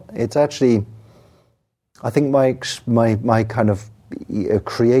actually, I think my kind of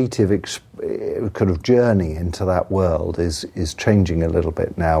creative kind of journey into that world is changing a little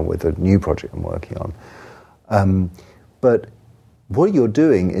bit now with a new project I'm working on. But what you're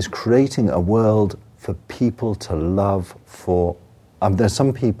doing is creating a world for people to love for. There's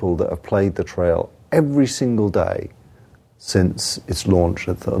some people that have played the Trail every single day since its launch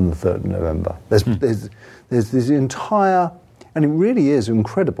on the 3rd of November. There's this entire, and it really is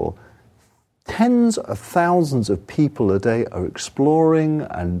incredible, tens of thousands of people a day are exploring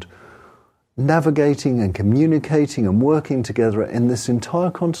and navigating and communicating and working together in this entire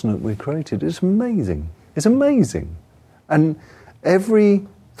continent we created. It's amazing. It's amazing. And every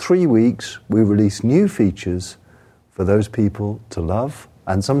 3 weeks we release new features for those people to love,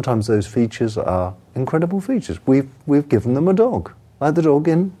 and sometimes those features are incredible features. We've given them a dog, like the dog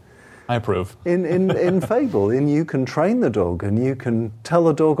in I approve. in Fable. You can train the dog, and you can tell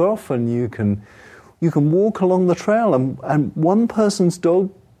the dog off, and you can walk along the trail, and one person's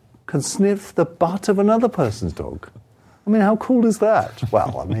dog can sniff the butt of another person's dog. I mean, how cool is that?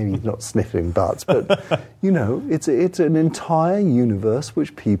 Well, maybe not sniffing butts, but, it's an entire universe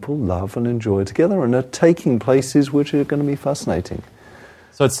which people love and enjoy together and are taking places which are going to be fascinating.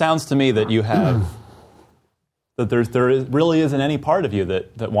 So it sounds to me that you have that really isn't any part of you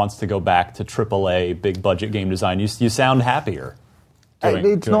that wants to go back to AAA, big budget game design. You sound happier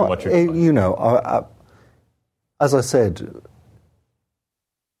doing what you're doing. As I said,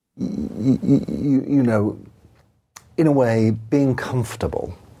 you know, in a way, being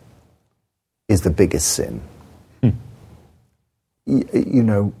comfortable is the biggest sin. You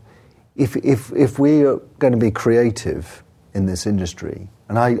know, if we are going to be creative in this industry,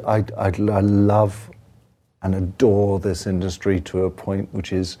 and I love and adore this industry to a point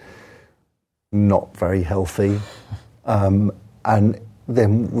which is not very healthy, and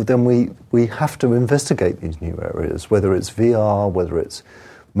then we have to investigate these new areas, whether it's VR, whether it's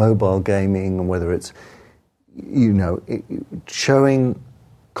mobile gaming, and whether it's, you know, showing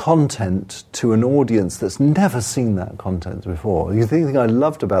content to an audience that's never seen that content before. The thing I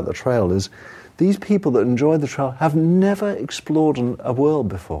loved about the trail is these people that enjoy the trail have never explored a world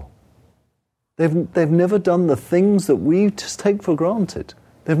before. They've never done the things that we just take for granted.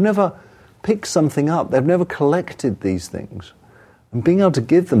 They've never picked something up. They've never collected these things. And being able to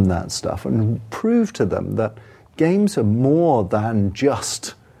give them that stuff and prove to them that games are more than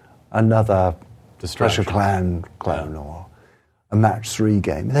just another Clash of Clans clone or a Match 3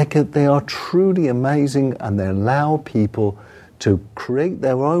 game. They are truly amazing, and they allow people to create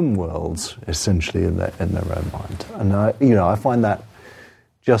their own worlds, essentially, in their own mind. And I find that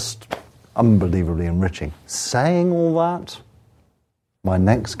just unbelievably enriching. Saying all that, my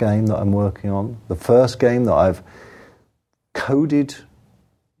next game that I'm working on, the first game that I've coded,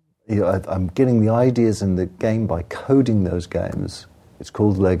 I'm getting the ideas in the game by coding those games. It's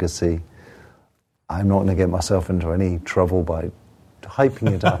called Legacy. I'm not going to get myself into any trouble by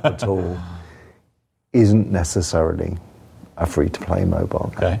hyping it up at all. Isn't necessarily a free-to-play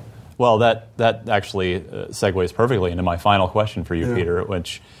mobile game. Okay. Well, that actually segues perfectly into my final question for you, Peter,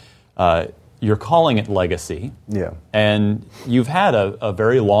 which you're calling it Legacy. Yeah. And you've had a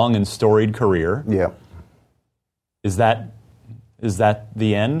very long and storied career. Yeah. Is that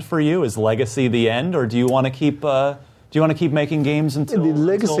the end for you? Is Legacy the end, or do you want to keep making games until you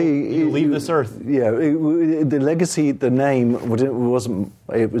leave this earth? Yeah, the Legacy, the name wasn't.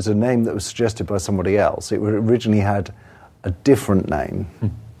 It was a name that was suggested by somebody else. It originally had a different name,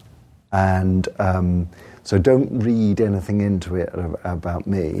 and so don't read anything into it about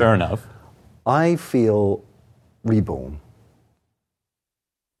me. Fair enough. I feel reborn.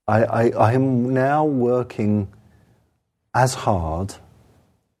 I am now working as hard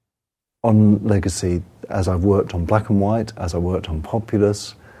on Legacy as I've worked on Black and White, as I worked on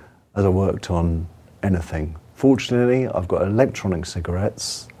Populous, as I worked on anything. Fortunately, I've got electronic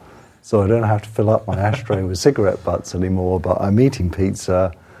cigarettes, so I don't have to fill up my ashtray with cigarette butts anymore, but I'm eating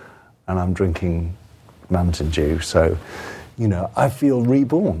pizza and I'm drinking Mountain Dew. So, I feel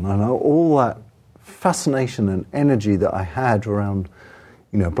reborn. And all that fascination and energy that I had around,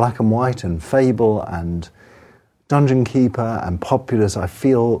 Black and White and Fable and Dungeon Keeper and Populous, I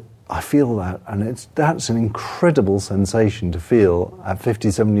feel that, and that's an incredible sensation to feel at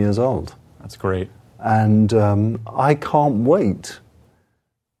 57 years old. That's great. And I can't wait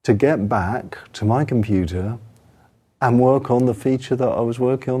to get back to my computer and work on the feature that I was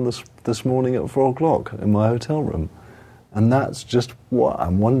working on this morning at 4 o'clock in my hotel room. And that's just what a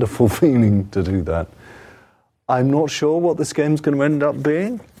wonderful feeling to do that. I'm not sure what this game's going to end up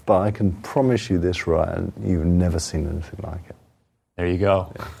being, but I can promise you this, Ryan, you've never seen anything like it. There you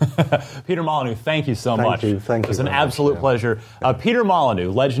go. Yeah. Peter Molyneux, thank you so much. Thank you. It was an absolute pleasure. Peter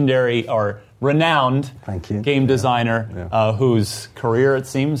Molyneux, legendary or renowned game designer whose career, it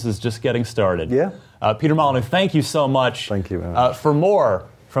seems, is just getting started. Yeah. Peter Molyneux, thank you so much. Thank you very much. For more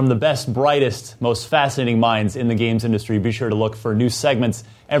from the best, brightest, most fascinating minds in the games industry, be sure to look for new segments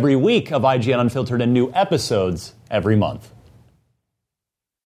every week of IGN Unfiltered and new episodes every month.